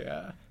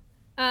 Yeah.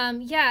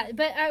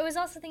 But I was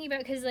also thinking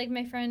about, because like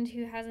my friend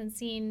who hasn't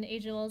seen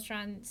Age of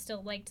Ultron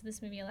still liked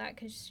this movie a lot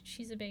because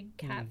she's a big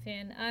Cap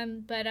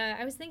fan. But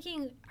I was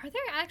thinking, are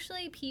there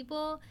actually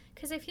people,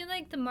 because I feel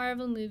like the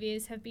Marvel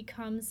movies have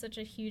become such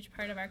a huge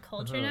part of our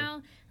culture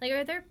now. Like,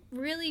 are there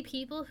really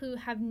people who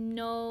have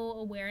no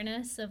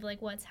awareness of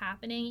like what's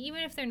happening,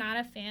 even if they're not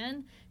a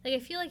fan? Like, I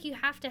feel like you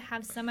have to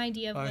have some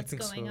idea of what's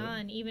going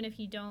on, even if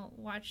you don't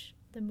watch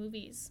the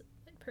movies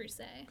per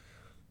se.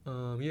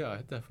 Yeah,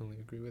 I definitely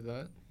agree with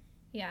that.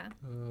 Yeah.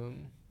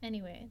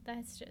 Anyway,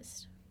 that's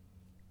just...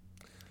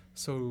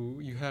 So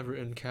you have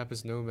written Cap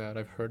as Nomad.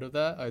 I've heard of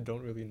that. I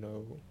don't really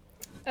know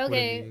what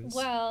it means.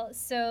 Well,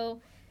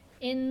 so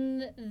in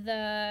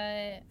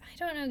the, I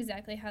don't know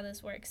exactly how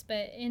this works,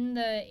 but in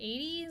the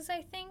 80s,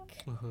 I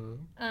think,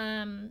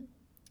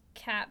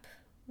 Cap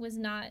was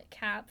not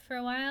Cap for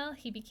a while.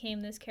 He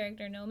became this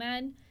character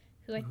Nomad,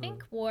 who I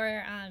think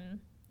wore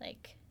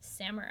like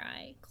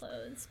samurai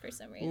clothes for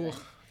some reason. Ooh,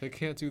 they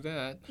can't do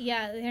that.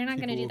 Yeah, they're not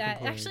going to do that.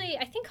 Complain. Actually,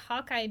 I think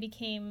Hawkeye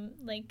became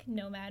like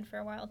Nomad for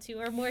a while too,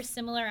 or more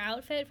similar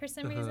outfit for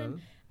some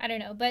reason. I don't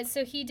know. But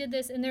so he did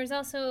this, and there's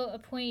also a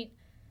point,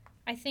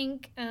 I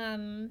think,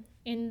 in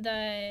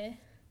the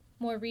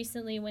more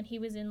recently when he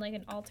was in like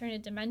an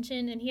alternate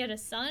dimension and he had a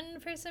son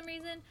for some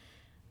reason,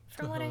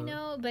 from what I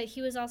know, but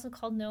he was also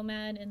called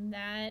Nomad in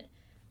that.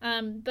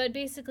 But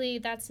basically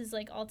that's his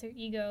like alter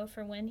ego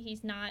for when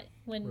he's not,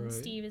 when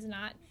Steve is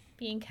not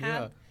being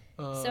Cap.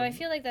 Yeah. So I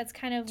feel like that's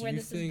kind of where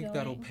this is going. Do you think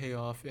that'll pay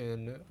off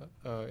in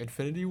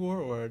Infinity War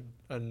or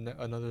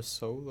another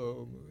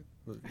solo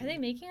movie? Are they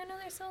making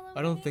another solo movie?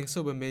 I don't think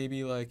so, but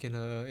maybe like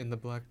in the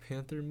Black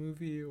Panther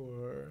movie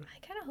or...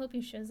 I kind of hope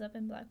he shows up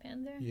in Black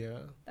Panther. Yeah.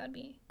 That'd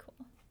be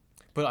cool.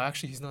 But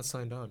actually he's not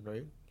signed on,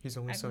 right? He's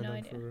only signed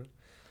on for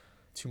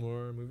 2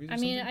 more movies or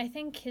something? I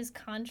think his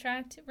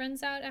contract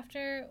runs out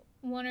after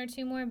 1 or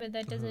 2 more, but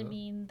that doesn't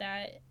mean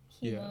that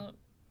he won't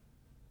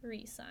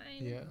re-sign.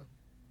 Yeah.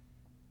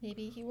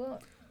 Maybe he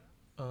won't.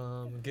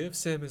 Give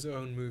Sam his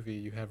own movie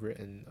you have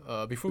written.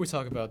 Before we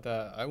talk about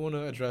that, I want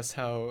to address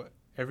how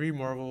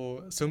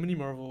so many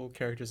Marvel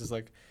characters is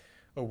like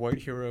a white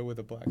hero with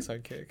a black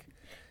sidekick.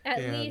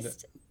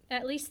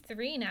 At least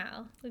 3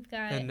 now. We've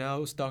got. And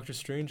now Doctor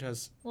Strange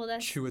has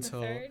Chiwetel. The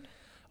third.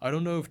 I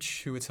don't know if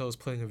Chiwetel is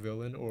playing a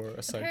villain or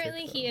a sidekick.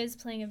 Apparently he is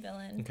playing a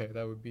villain. Okay,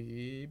 that would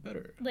be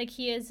better. Like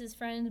he is his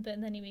friend,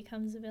 but then he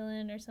becomes a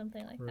villain or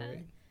something like that.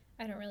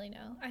 I don't really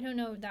know. I don't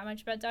know that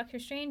much about Doctor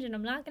Strange, and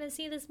I'm not going to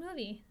see this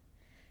movie.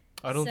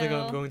 I don't think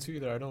I'm going to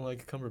either. I don't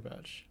like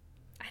Cumberbatch.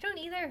 I don't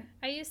either.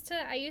 I used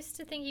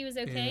to think he was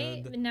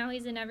okay, but now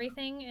he's in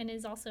everything and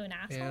is also an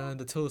asshole. And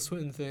the Tilda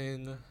Swinton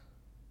thing.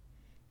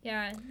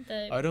 Yeah.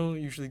 I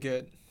don't usually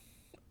get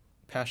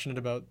passionate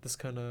about this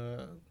kind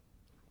of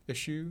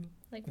issue.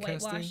 Like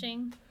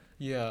whitewashing?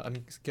 Yeah,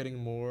 I'm getting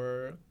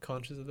more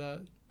conscious of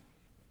that.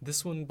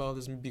 This one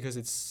bothers me because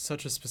it's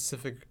such a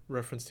specific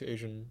reference to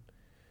Asian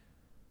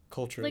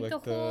culture, like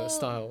the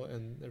style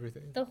and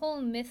everything. The whole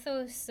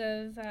mythos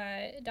of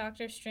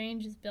Doctor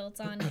Strange is built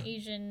on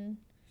Asian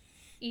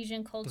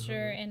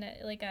culture and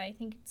I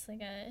think it's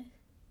like a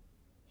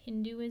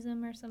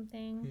Hinduism or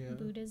something,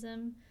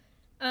 Buddhism,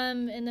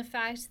 and the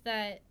fact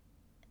that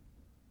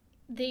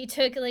they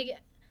took the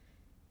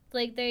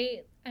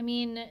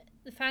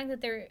fact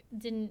that they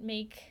didn't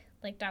make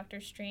like Doctor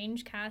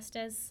Strange cast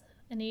as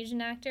an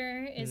Asian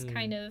actor is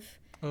kind of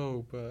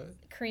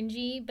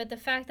cringy, but the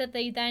fact that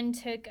they then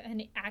took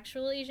an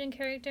actual Asian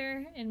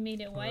character and made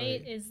it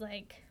white is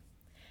like,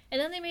 and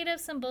then they made up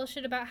some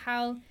bullshit about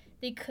how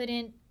they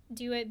couldn't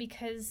do it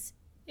because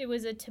it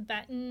was a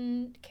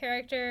Tibetan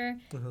character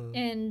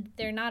and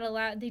they're not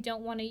allowed, they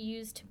don't want to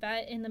use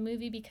Tibet in the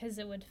movie because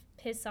it would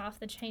piss off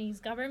the Chinese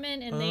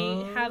government, and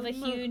they have a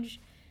huge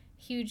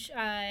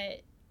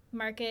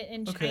market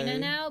in China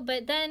now,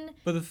 but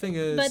the thing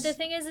is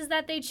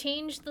that they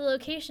changed the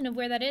location of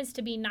where that is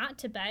to be not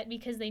Tibet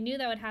because they knew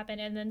that would happen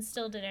and then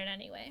still did it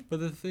anyway.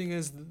 But the thing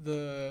is,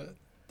 the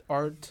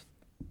art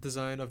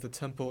design of the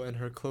temple and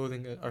her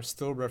clothing are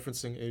still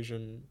referencing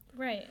Asian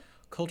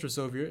culture.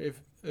 So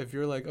if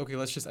you're like, okay,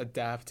 let's just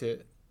adapt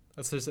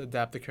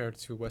the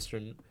character to a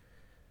Western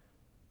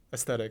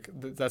aesthetic,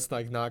 that's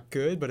like not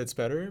good, but it's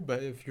better.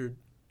 But if you're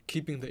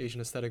keeping the Asian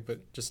aesthetic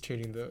but just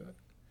changing the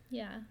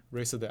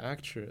race of the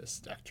actor,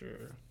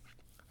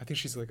 I think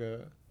she's like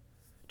a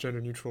gender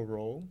neutral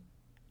role.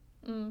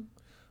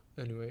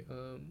 Anyway,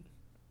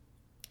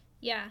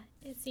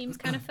 it seems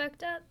kind of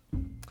fucked up.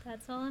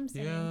 That's all I'm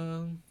saying.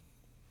 Yeah.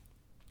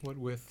 What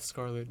with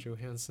Scarlett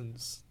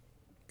Johansson's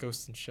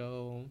Ghost in the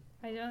Shell?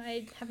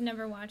 I have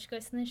never watched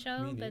Ghost in the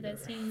Shell, but that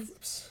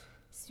seems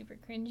super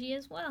cringy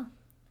as well.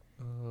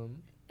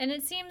 And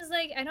it seems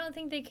like I don't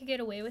think they could get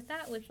away with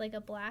that with like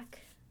a black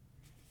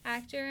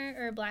actor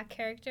or a black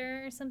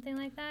character or something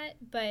like that,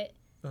 but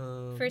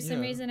for some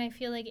reason I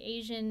feel like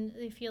Asian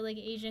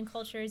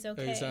culture is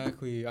okay.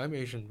 Exactly. I'm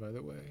Asian, by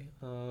the way.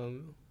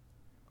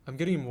 I'm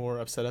getting more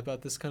upset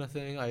about this kind of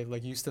thing.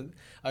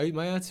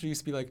 My answer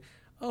used to be like,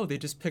 oh, they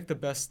just picked the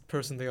best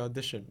person they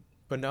auditioned,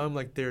 but now I'm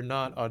like, they're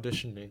not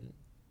auditioning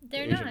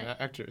Asian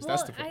actors. Well,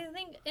 that's the point. I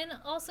think, and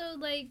also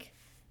like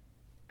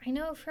I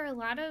know for a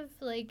lot of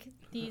like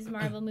these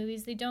Marvel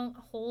movies, they don't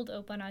hold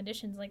open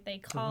auditions, like they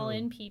call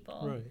in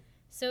people. Right.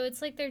 So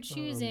it's like they're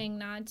choosing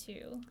not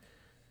to.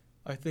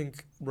 I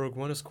think Rogue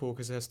One is cool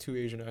because it has 2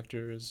 Asian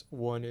actors.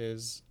 One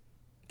is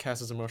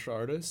cast as a martial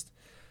artist,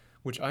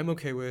 which I'm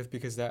okay with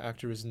because that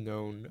actor is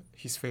known.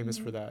 He's famous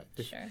for that.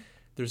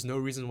 There's no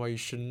reason why you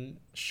shouldn't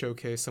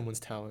showcase someone's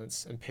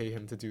talents and pay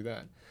him to do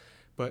that.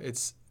 But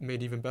it's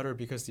made even better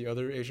because the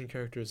other Asian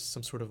character is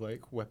some sort of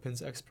like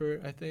weapons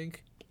expert, I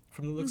think,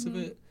 from the looks of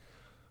it.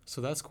 So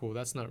that's cool.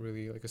 That's not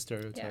really like a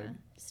stereotype. Yeah,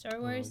 Star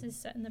Wars is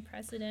setting the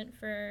precedent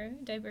for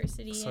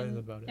diversity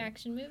in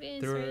action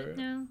movies right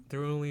now. They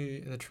were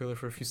only in the trailer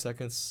for a few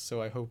seconds,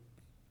 so I hope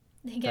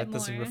that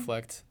doesn't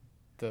reflect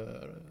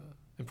the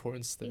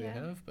importance that they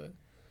have. But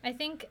I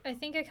think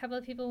a couple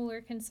of people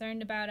were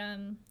concerned about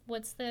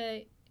what's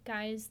the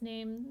guy's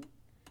name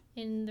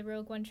in the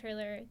Rogue One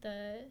trailer,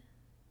 the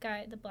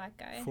black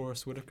guy.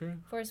 Forrest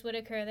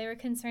Whitaker. They were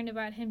concerned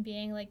about him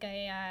being like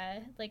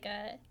a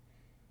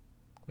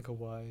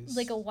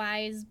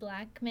wise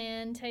black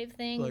man type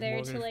thing, like there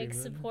Morgan to like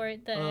Freeman.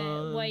 Support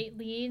the white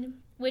lead,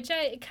 which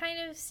it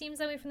kind of seems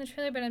that way from the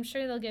trailer, but I'm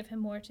sure they'll give him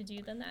more to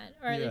do than that,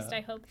 or at least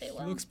I hope they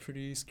will. He looks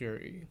pretty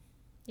scary.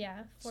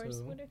 Yeah,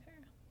 Forrest Whitaker.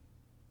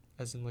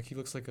 As in, like, he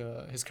looks like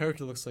his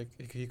character looks like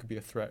he could be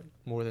a threat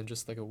more than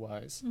just like a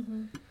wise.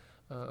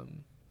 Are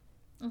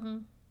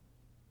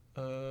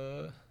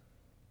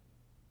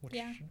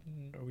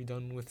we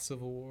done with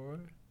Civil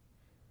War?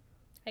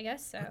 I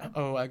guess so.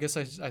 Oh, I guess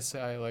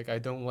I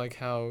don't like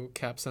how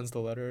Cap sends the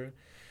letter.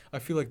 I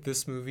feel like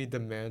this movie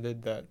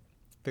demanded that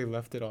they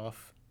left it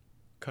off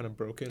kind of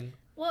broken.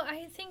 Well,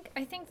 I think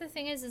the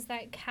thing is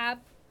that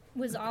Cap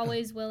was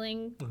always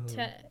willing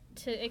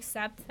to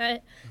accept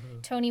that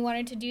Tony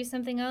wanted to do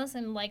something else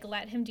and like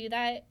let him do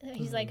that.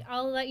 He's like,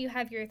 I'll let you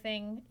have your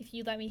thing if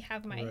you let me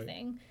have my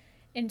thing.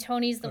 And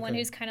Tony's the one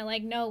who's kind of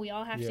like, no, we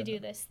all have to do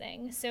this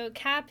thing. So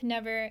Cap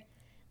never...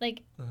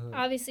 Like,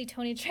 obviously,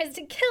 Tony tries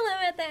to kill him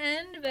at the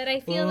end, but I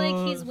feel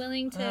like he's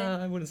willing to...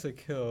 I wouldn't say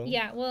kill.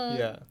 Yeah,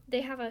 well,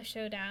 they have a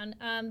showdown.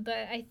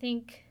 But I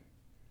think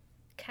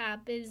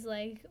Cap is,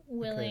 like,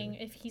 willing,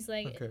 if he's,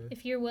 like...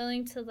 If you're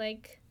willing to,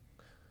 like,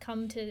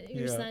 come to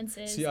your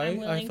senses, I'm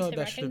willing to reconcile. I thought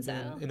that should have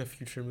been in a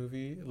future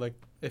movie. Like,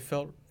 it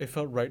felt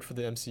right for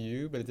the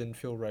MCU, but it didn't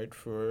feel right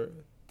for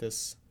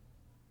this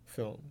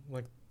film.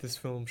 Like, this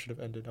film should have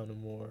ended on a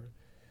more...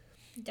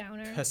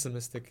 downer,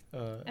 pessimistic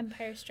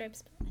Empire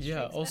Strikes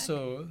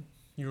also back.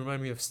 You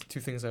remind me of two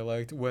things I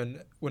liked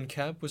when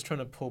Cap was trying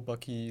to pull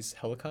Bucky's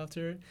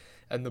helicopter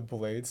and the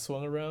blade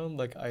swung around.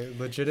 Like, I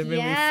legitimately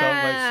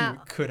felt like he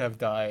could have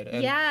died,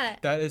 and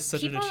that is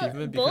such an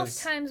achievement because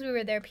both times we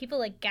were there, people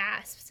like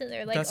gasped, so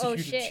they're like, that's oh a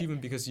huge shit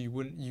achievement because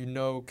you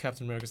know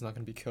Captain America's not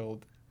going to be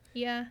killed,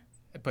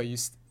 but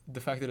the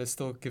fact that it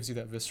still gives you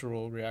that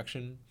visceral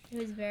reaction. It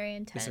was very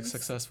intense. It's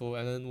successful.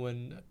 And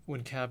then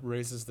when Cap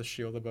raises the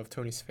shield above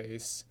Tony's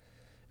face,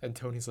 and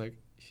Tony's like,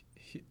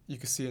 you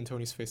can see in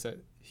Tony's face that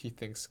he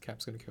thinks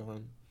Cap's going to kill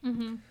him.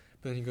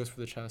 But then he goes for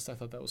the chest. I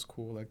thought that was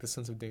cool. Like, the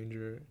sense of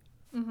danger.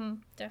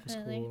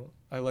 Definitely. Was cool.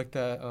 I like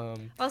that.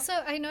 Also,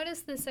 I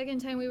noticed the second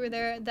time we were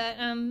there that,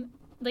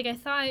 like, I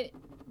thought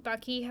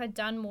Bucky had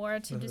done more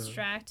to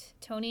distract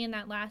Tony in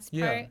that last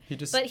part,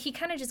 but he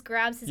kind of just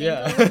grabs his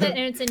ankle a little bit, and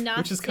it's enough.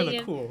 Which is kind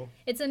of cool.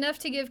 It's enough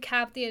to give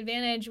Cap the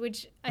advantage,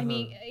 which I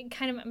mean, it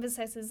kind of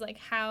emphasizes like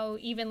how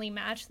evenly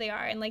matched they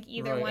are, and like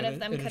either one of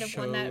them could have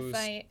won that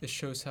fight. It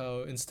shows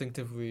how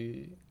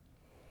instinctively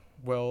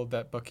well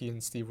that Bucky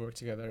and Steve work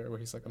together, where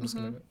he's like, I'm just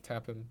gonna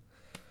tap him.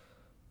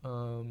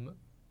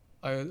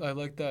 I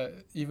like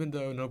that even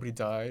though nobody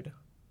died,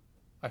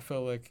 I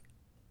felt like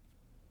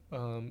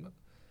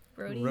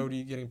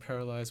Rhodey getting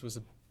paralyzed was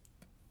a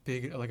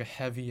big, like a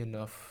heavy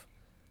enough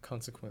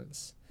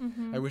consequence.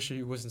 I wish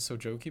he wasn't so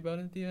jokey about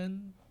it at the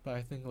end, but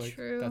I think like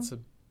that's a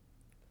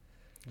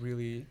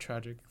really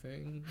tragic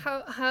thing.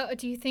 How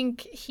do you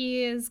think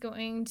he is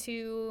going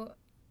to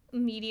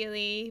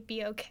immediately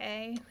be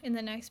okay in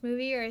the next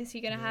movie, or is he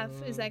gonna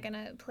is that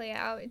gonna play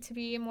out to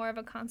be more of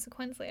a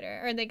consequence later?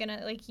 Or are they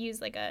gonna like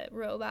use like a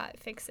robot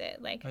fix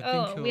it? Like,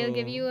 we'll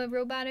give you a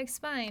robotic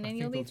spine and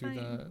you'll be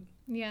fine.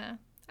 Yeah,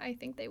 I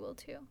think they will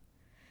too.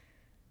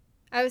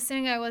 I was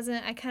saying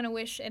I kind of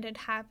wish it had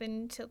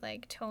happened to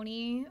like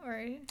Tony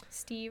or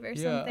Steve or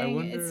something. I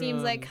wonder, it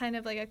seems like kind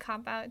of like a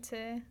cop out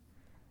to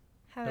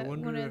have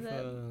one of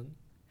the.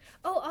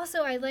 Oh,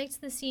 also, I liked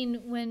the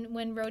scene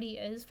when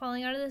Rhodey is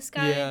falling out of the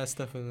sky. Yes,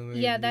 definitely.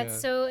 Yeah, that's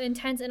so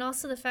intense, and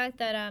also the fact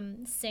that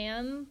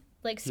Sam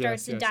like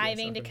starts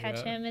diving to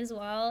catch him as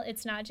well.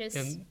 It's not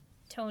just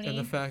Tony. And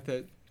the fact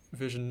that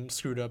Vision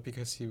screwed up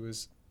because he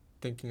was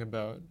thinking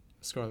about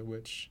Scarlet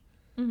Witch.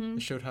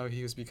 It showed how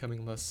he was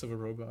becoming less of a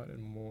robot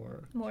and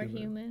more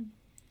human.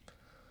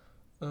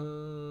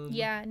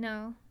 Yeah,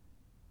 no.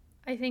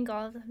 I think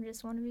all of them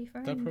just want to be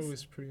friends. That part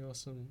was pretty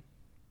awesome.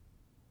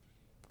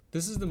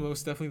 This is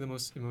definitely the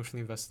most emotionally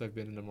invested I've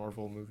been in a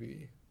Marvel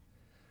movie.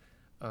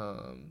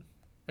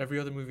 Every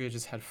other movie I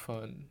just had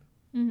fun.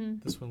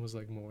 This one was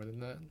like more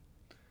than that.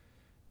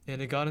 And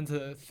it got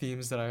into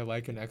themes that I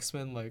like in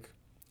X-Men, like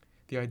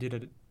the idea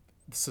that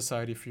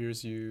society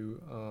fears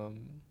you,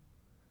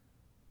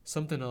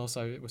 something else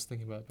I was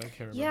thinking about, but I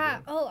can't remember. Yeah.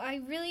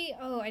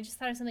 I just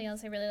thought of something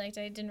else I really liked.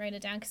 I didn't write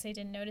it down because I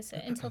didn't notice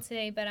it until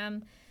today. But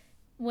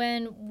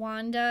when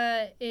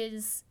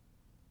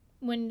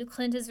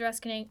Clint is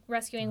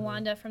rescuing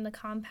Wanda from the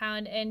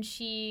compound, and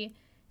she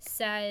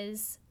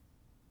says,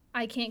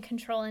 "I can't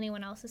control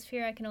anyone else's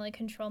fear. I can only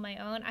control my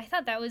own." I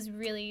thought that was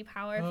really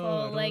powerful.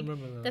 I don't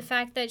remember that. The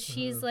fact that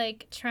she's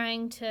like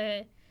trying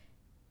to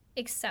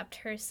accept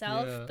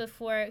herself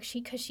before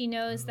because she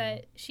knows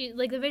that she,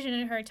 like, the Vision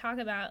and her talk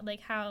about,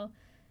 like, how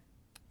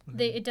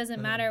it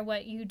doesn't matter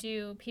what you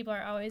do, people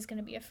are always going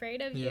to be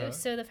afraid of you.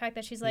 So the fact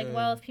that she's like,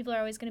 well, if people are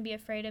always going to be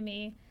afraid of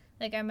me,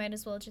 like, I might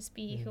as well just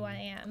be who I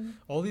am.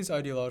 All these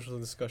ideological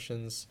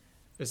discussions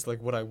is,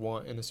 like, what I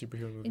want in a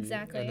superhero movie.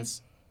 Exactly. And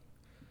it's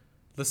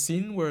the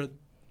scene where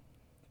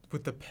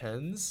with the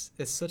pens,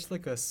 it's such,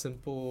 like, a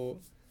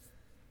simple,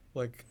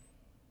 like,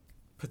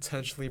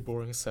 potentially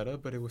boring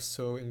setup, but it was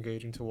so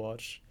engaging to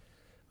watch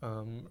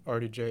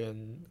RDJ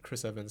and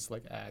Chris Evans,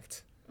 like,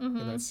 act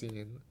in that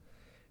scene.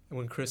 And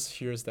when Chris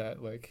hears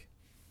that, like,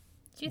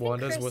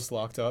 Wanda's was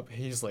locked up,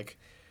 he just, like,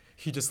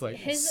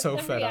 so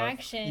fed up.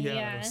 His reaction,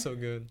 yeah. It was so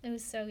good. It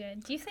was so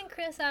good. Do you think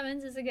Chris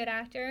Evans is a good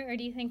actor, or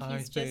do you think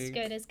he's just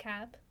good as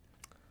Cap?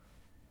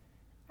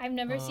 I've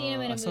never seen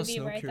him in a movie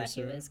where I thought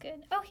he was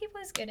good. Oh, he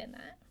was good in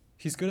that.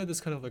 He's good at this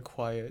kind of, like,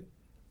 quiet,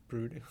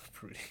 brooding.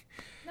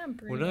 Not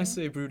brooding. When I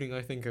say brooding,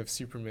 I think of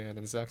Superman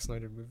and Zack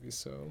Snyder movies,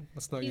 so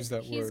let's not use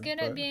that word. He's good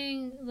at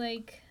being,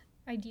 like,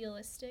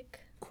 idealistic.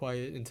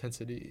 Quiet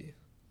intensity.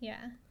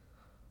 Yeah.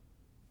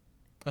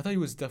 I thought he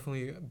was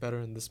definitely better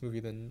in this movie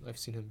than I've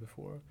seen him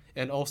before.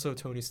 And also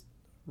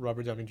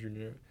Robert Downey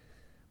Jr.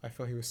 I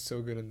felt he was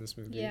so good in this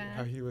movie. Yeah.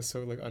 How he was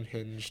so, like,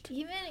 unhinged.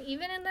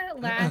 Even in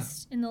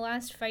that in the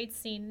last fight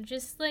scene,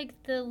 just,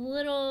 like, the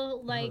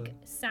little, like,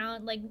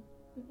 sound, like,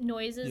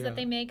 noises that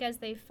they make as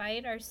they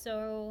fight are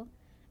so,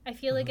 I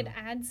feel like it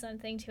adds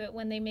something to it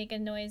when they make a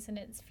noise and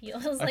it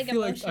feels like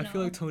emotional. I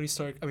feel like Tony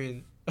Stark, I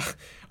mean,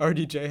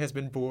 RDJ has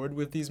been bored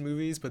with these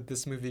movies, but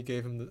this movie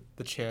gave him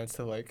the chance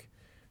to, like,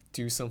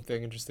 do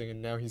something interesting,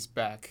 and now he's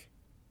back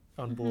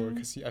on board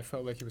because I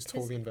felt like he was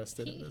totally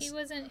invested in this. He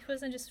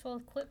wasn't just full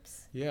of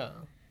quips. Yeah.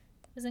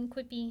 He wasn't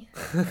quippy.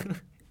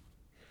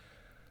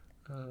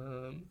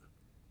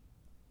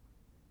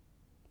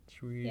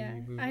 Should we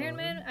move Iron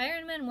on?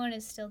 Iron Man 1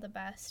 is still the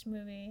best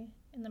movie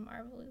in the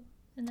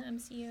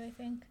MCU, I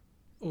think.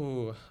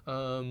 Oh,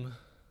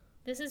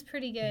 this is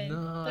pretty good.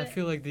 No, I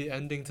feel like the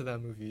ending to that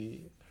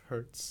movie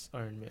hurts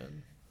Iron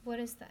Man. What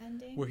is the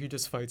ending? Where he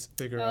just fights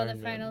bigger Iron Man. Oh,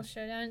 the final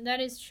showdown. That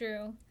is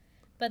true.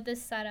 But the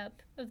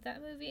setup of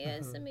that movie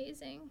is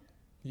amazing.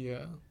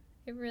 Yeah.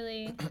 It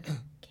really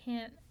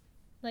can't...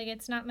 Like,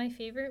 it's not my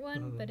favorite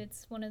one, but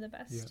it's one of the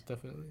best. Yeah,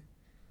 definitely.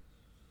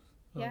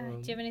 Yeah. Do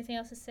you have anything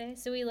else to say?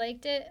 So we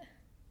liked it.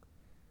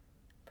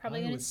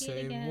 Probably going to see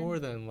it again. I would say more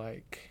than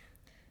like...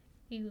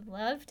 You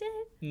loved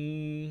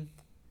it?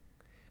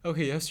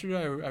 Okay,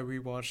 yesterday I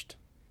rewatched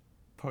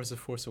parts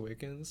of Force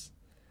Awakens.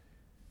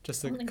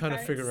 Just to kind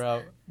of figure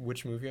out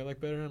which movie I like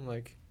better. I'm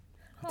like,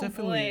 I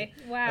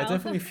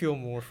definitely feel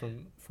more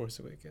from Force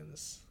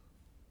Awakens.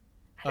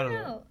 I don't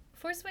know.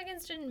 Force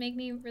Awakens didn't make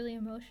me really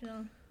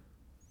emotional.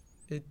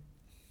 It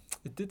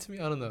did to me.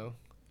 I don't know.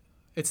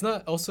 It's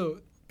not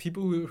also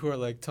people who are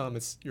like, Tom,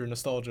 it's your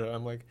nostalgia.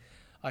 I'm like,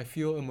 I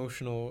feel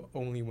emotional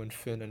only when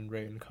Finn and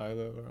Rey and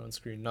Kylo are on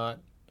screen.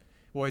 Not,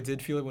 well, I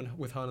did feel it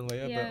with Han and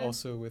Leia, but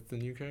also with the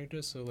new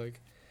characters. So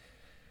like,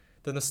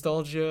 the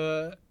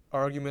nostalgia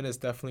argument is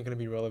definitely going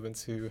to be relevant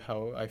to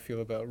how I feel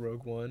about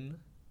Rogue One,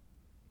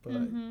 but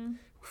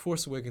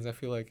Force Awakens, I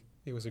feel like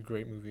it was a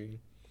great movie.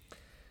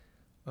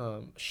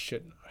 Are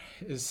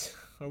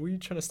we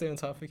trying to stay on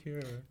topic here?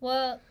 Or?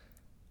 Well,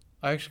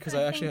 I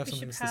actually have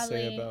something to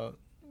say about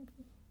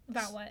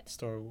what?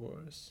 Star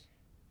Wars.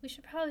 We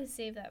should probably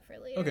save that for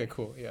later. Okay,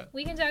 cool. Yeah,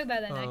 we can talk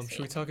about that next week.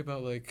 Should we talk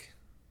about like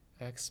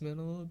X-Men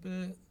a little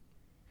bit?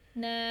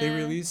 Nah.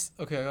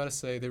 I gotta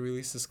say, they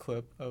released this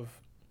clip of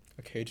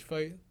a cage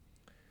fight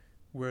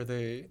where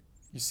you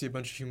see a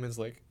bunch of humans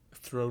like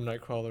throw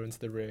Nightcrawler into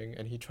the ring,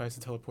 and he tries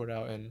to teleport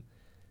out and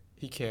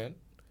he can't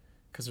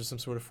because there's some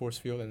sort of force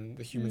field, and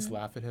the humans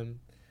laugh at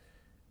him,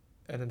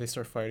 and then they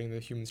start fighting. The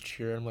humans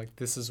cheer. I'm like,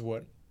 this is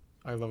what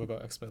I love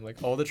about X-Men. Like,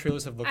 all the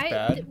trailers have looked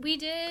bad.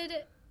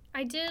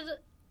 I did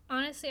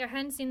honestly, I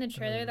hadn't seen the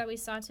trailer that we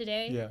saw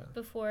today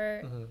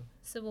before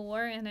Civil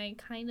War, and I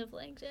kind of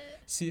liked it.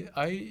 See,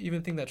 I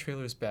even think that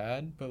trailer is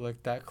bad, but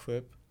like that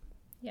clip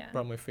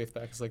brought my faith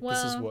back. It's like,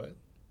 this is what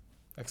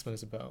X-Men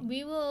is about.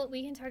 We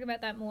can talk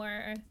about that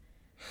more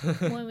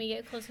when we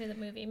get closer to the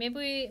movie.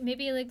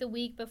 Maybe like the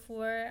week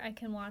before, I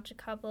can watch a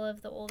couple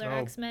of the older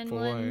X-Men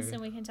ones,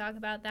 and we can talk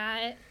about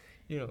that.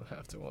 You don't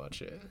have to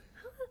watch it.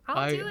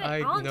 I'll do it.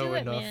 I'll do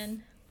it,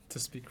 man. To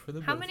speak for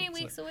the How many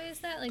weeks away is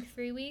that? Like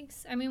 3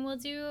 weeks? I mean,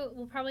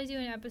 we'll probably do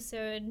an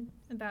episode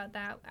about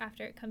that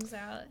after it comes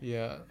out.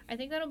 Yeah. I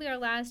think that'll be our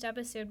last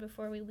episode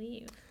before we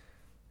leave.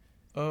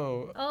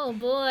 Oh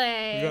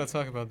boy. We gotta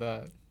talk about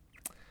that.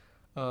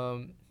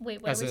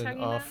 Wait, what are we talking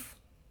about? Off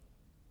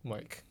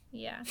mic.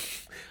 Yeah.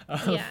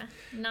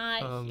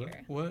 Not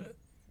here. What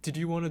did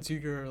you want to do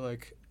your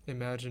like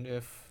imagine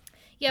if?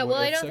 Yeah, well,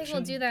 I don't think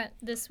we'll do that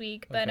this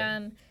week, but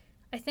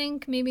I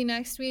think maybe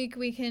next week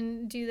we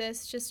can do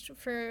this just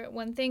for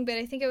one thing, but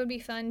I think it would be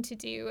fun to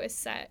do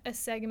a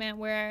segment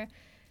where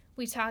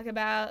we talk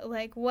about,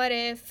 like, what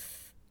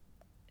if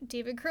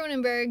David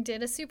Cronenberg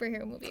did a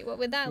superhero movie? What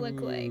would that look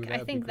like?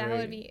 I think that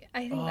would be...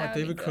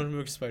 David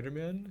Cronenberg's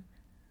Spider-Man?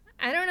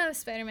 I don't know if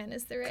Spider-Man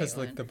is the right one. Because,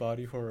 like, the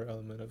body horror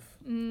element of...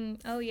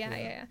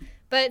 Yeah.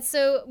 But,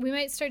 so, we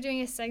might start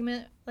doing a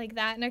segment like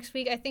that next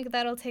week. I think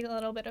that'll take a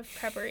little bit of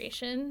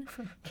preparation.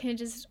 Can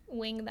just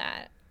wing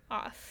that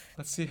off.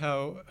 Let's see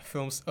how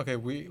films... Okay,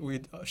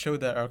 we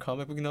showed that our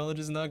comic book knowledge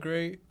is not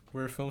great.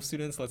 We're film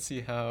students. Let's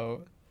see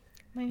how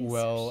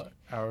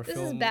our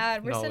film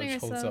knowledge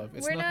holds up.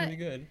 It's not going to be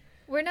good.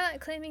 We're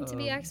not claiming to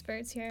be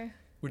experts here.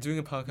 We're doing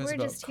a podcast about comic book movies.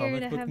 We're just here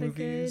to have a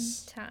good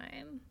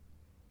time.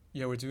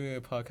 Yeah, we're doing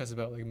a podcast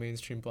about, like,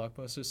 mainstream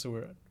blockbusters,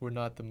 so we're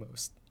not the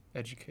most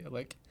educated,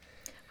 like,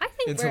 I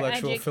think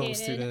intellectual we're educated. film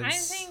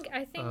students.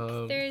 I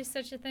think there's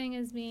such a thing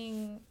as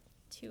being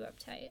too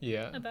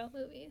uptight about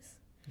movies.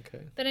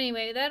 Okay. But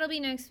anyway, that'll be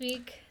next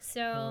week.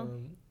 So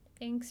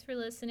thanks for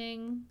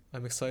listening.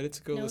 I'm excited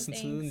to go listen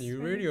to the new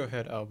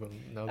Radiohead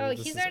album. Now that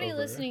he's already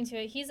listening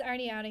to it. He's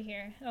already out of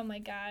here. Oh my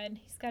God,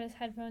 he's got his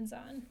headphones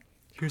on.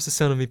 Here's the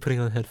sound of me putting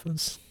on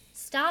headphones.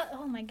 Stop!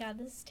 Oh my God,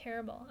 this is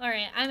terrible. All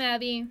right, I'm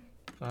Abby.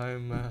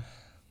 I'm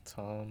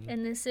Tom.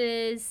 And this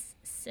is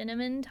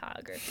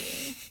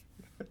Cinematography.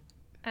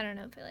 I don't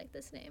know if I like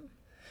this name.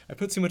 I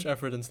put too much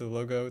effort into the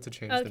logo to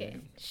change the name.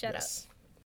 Okay, shut up.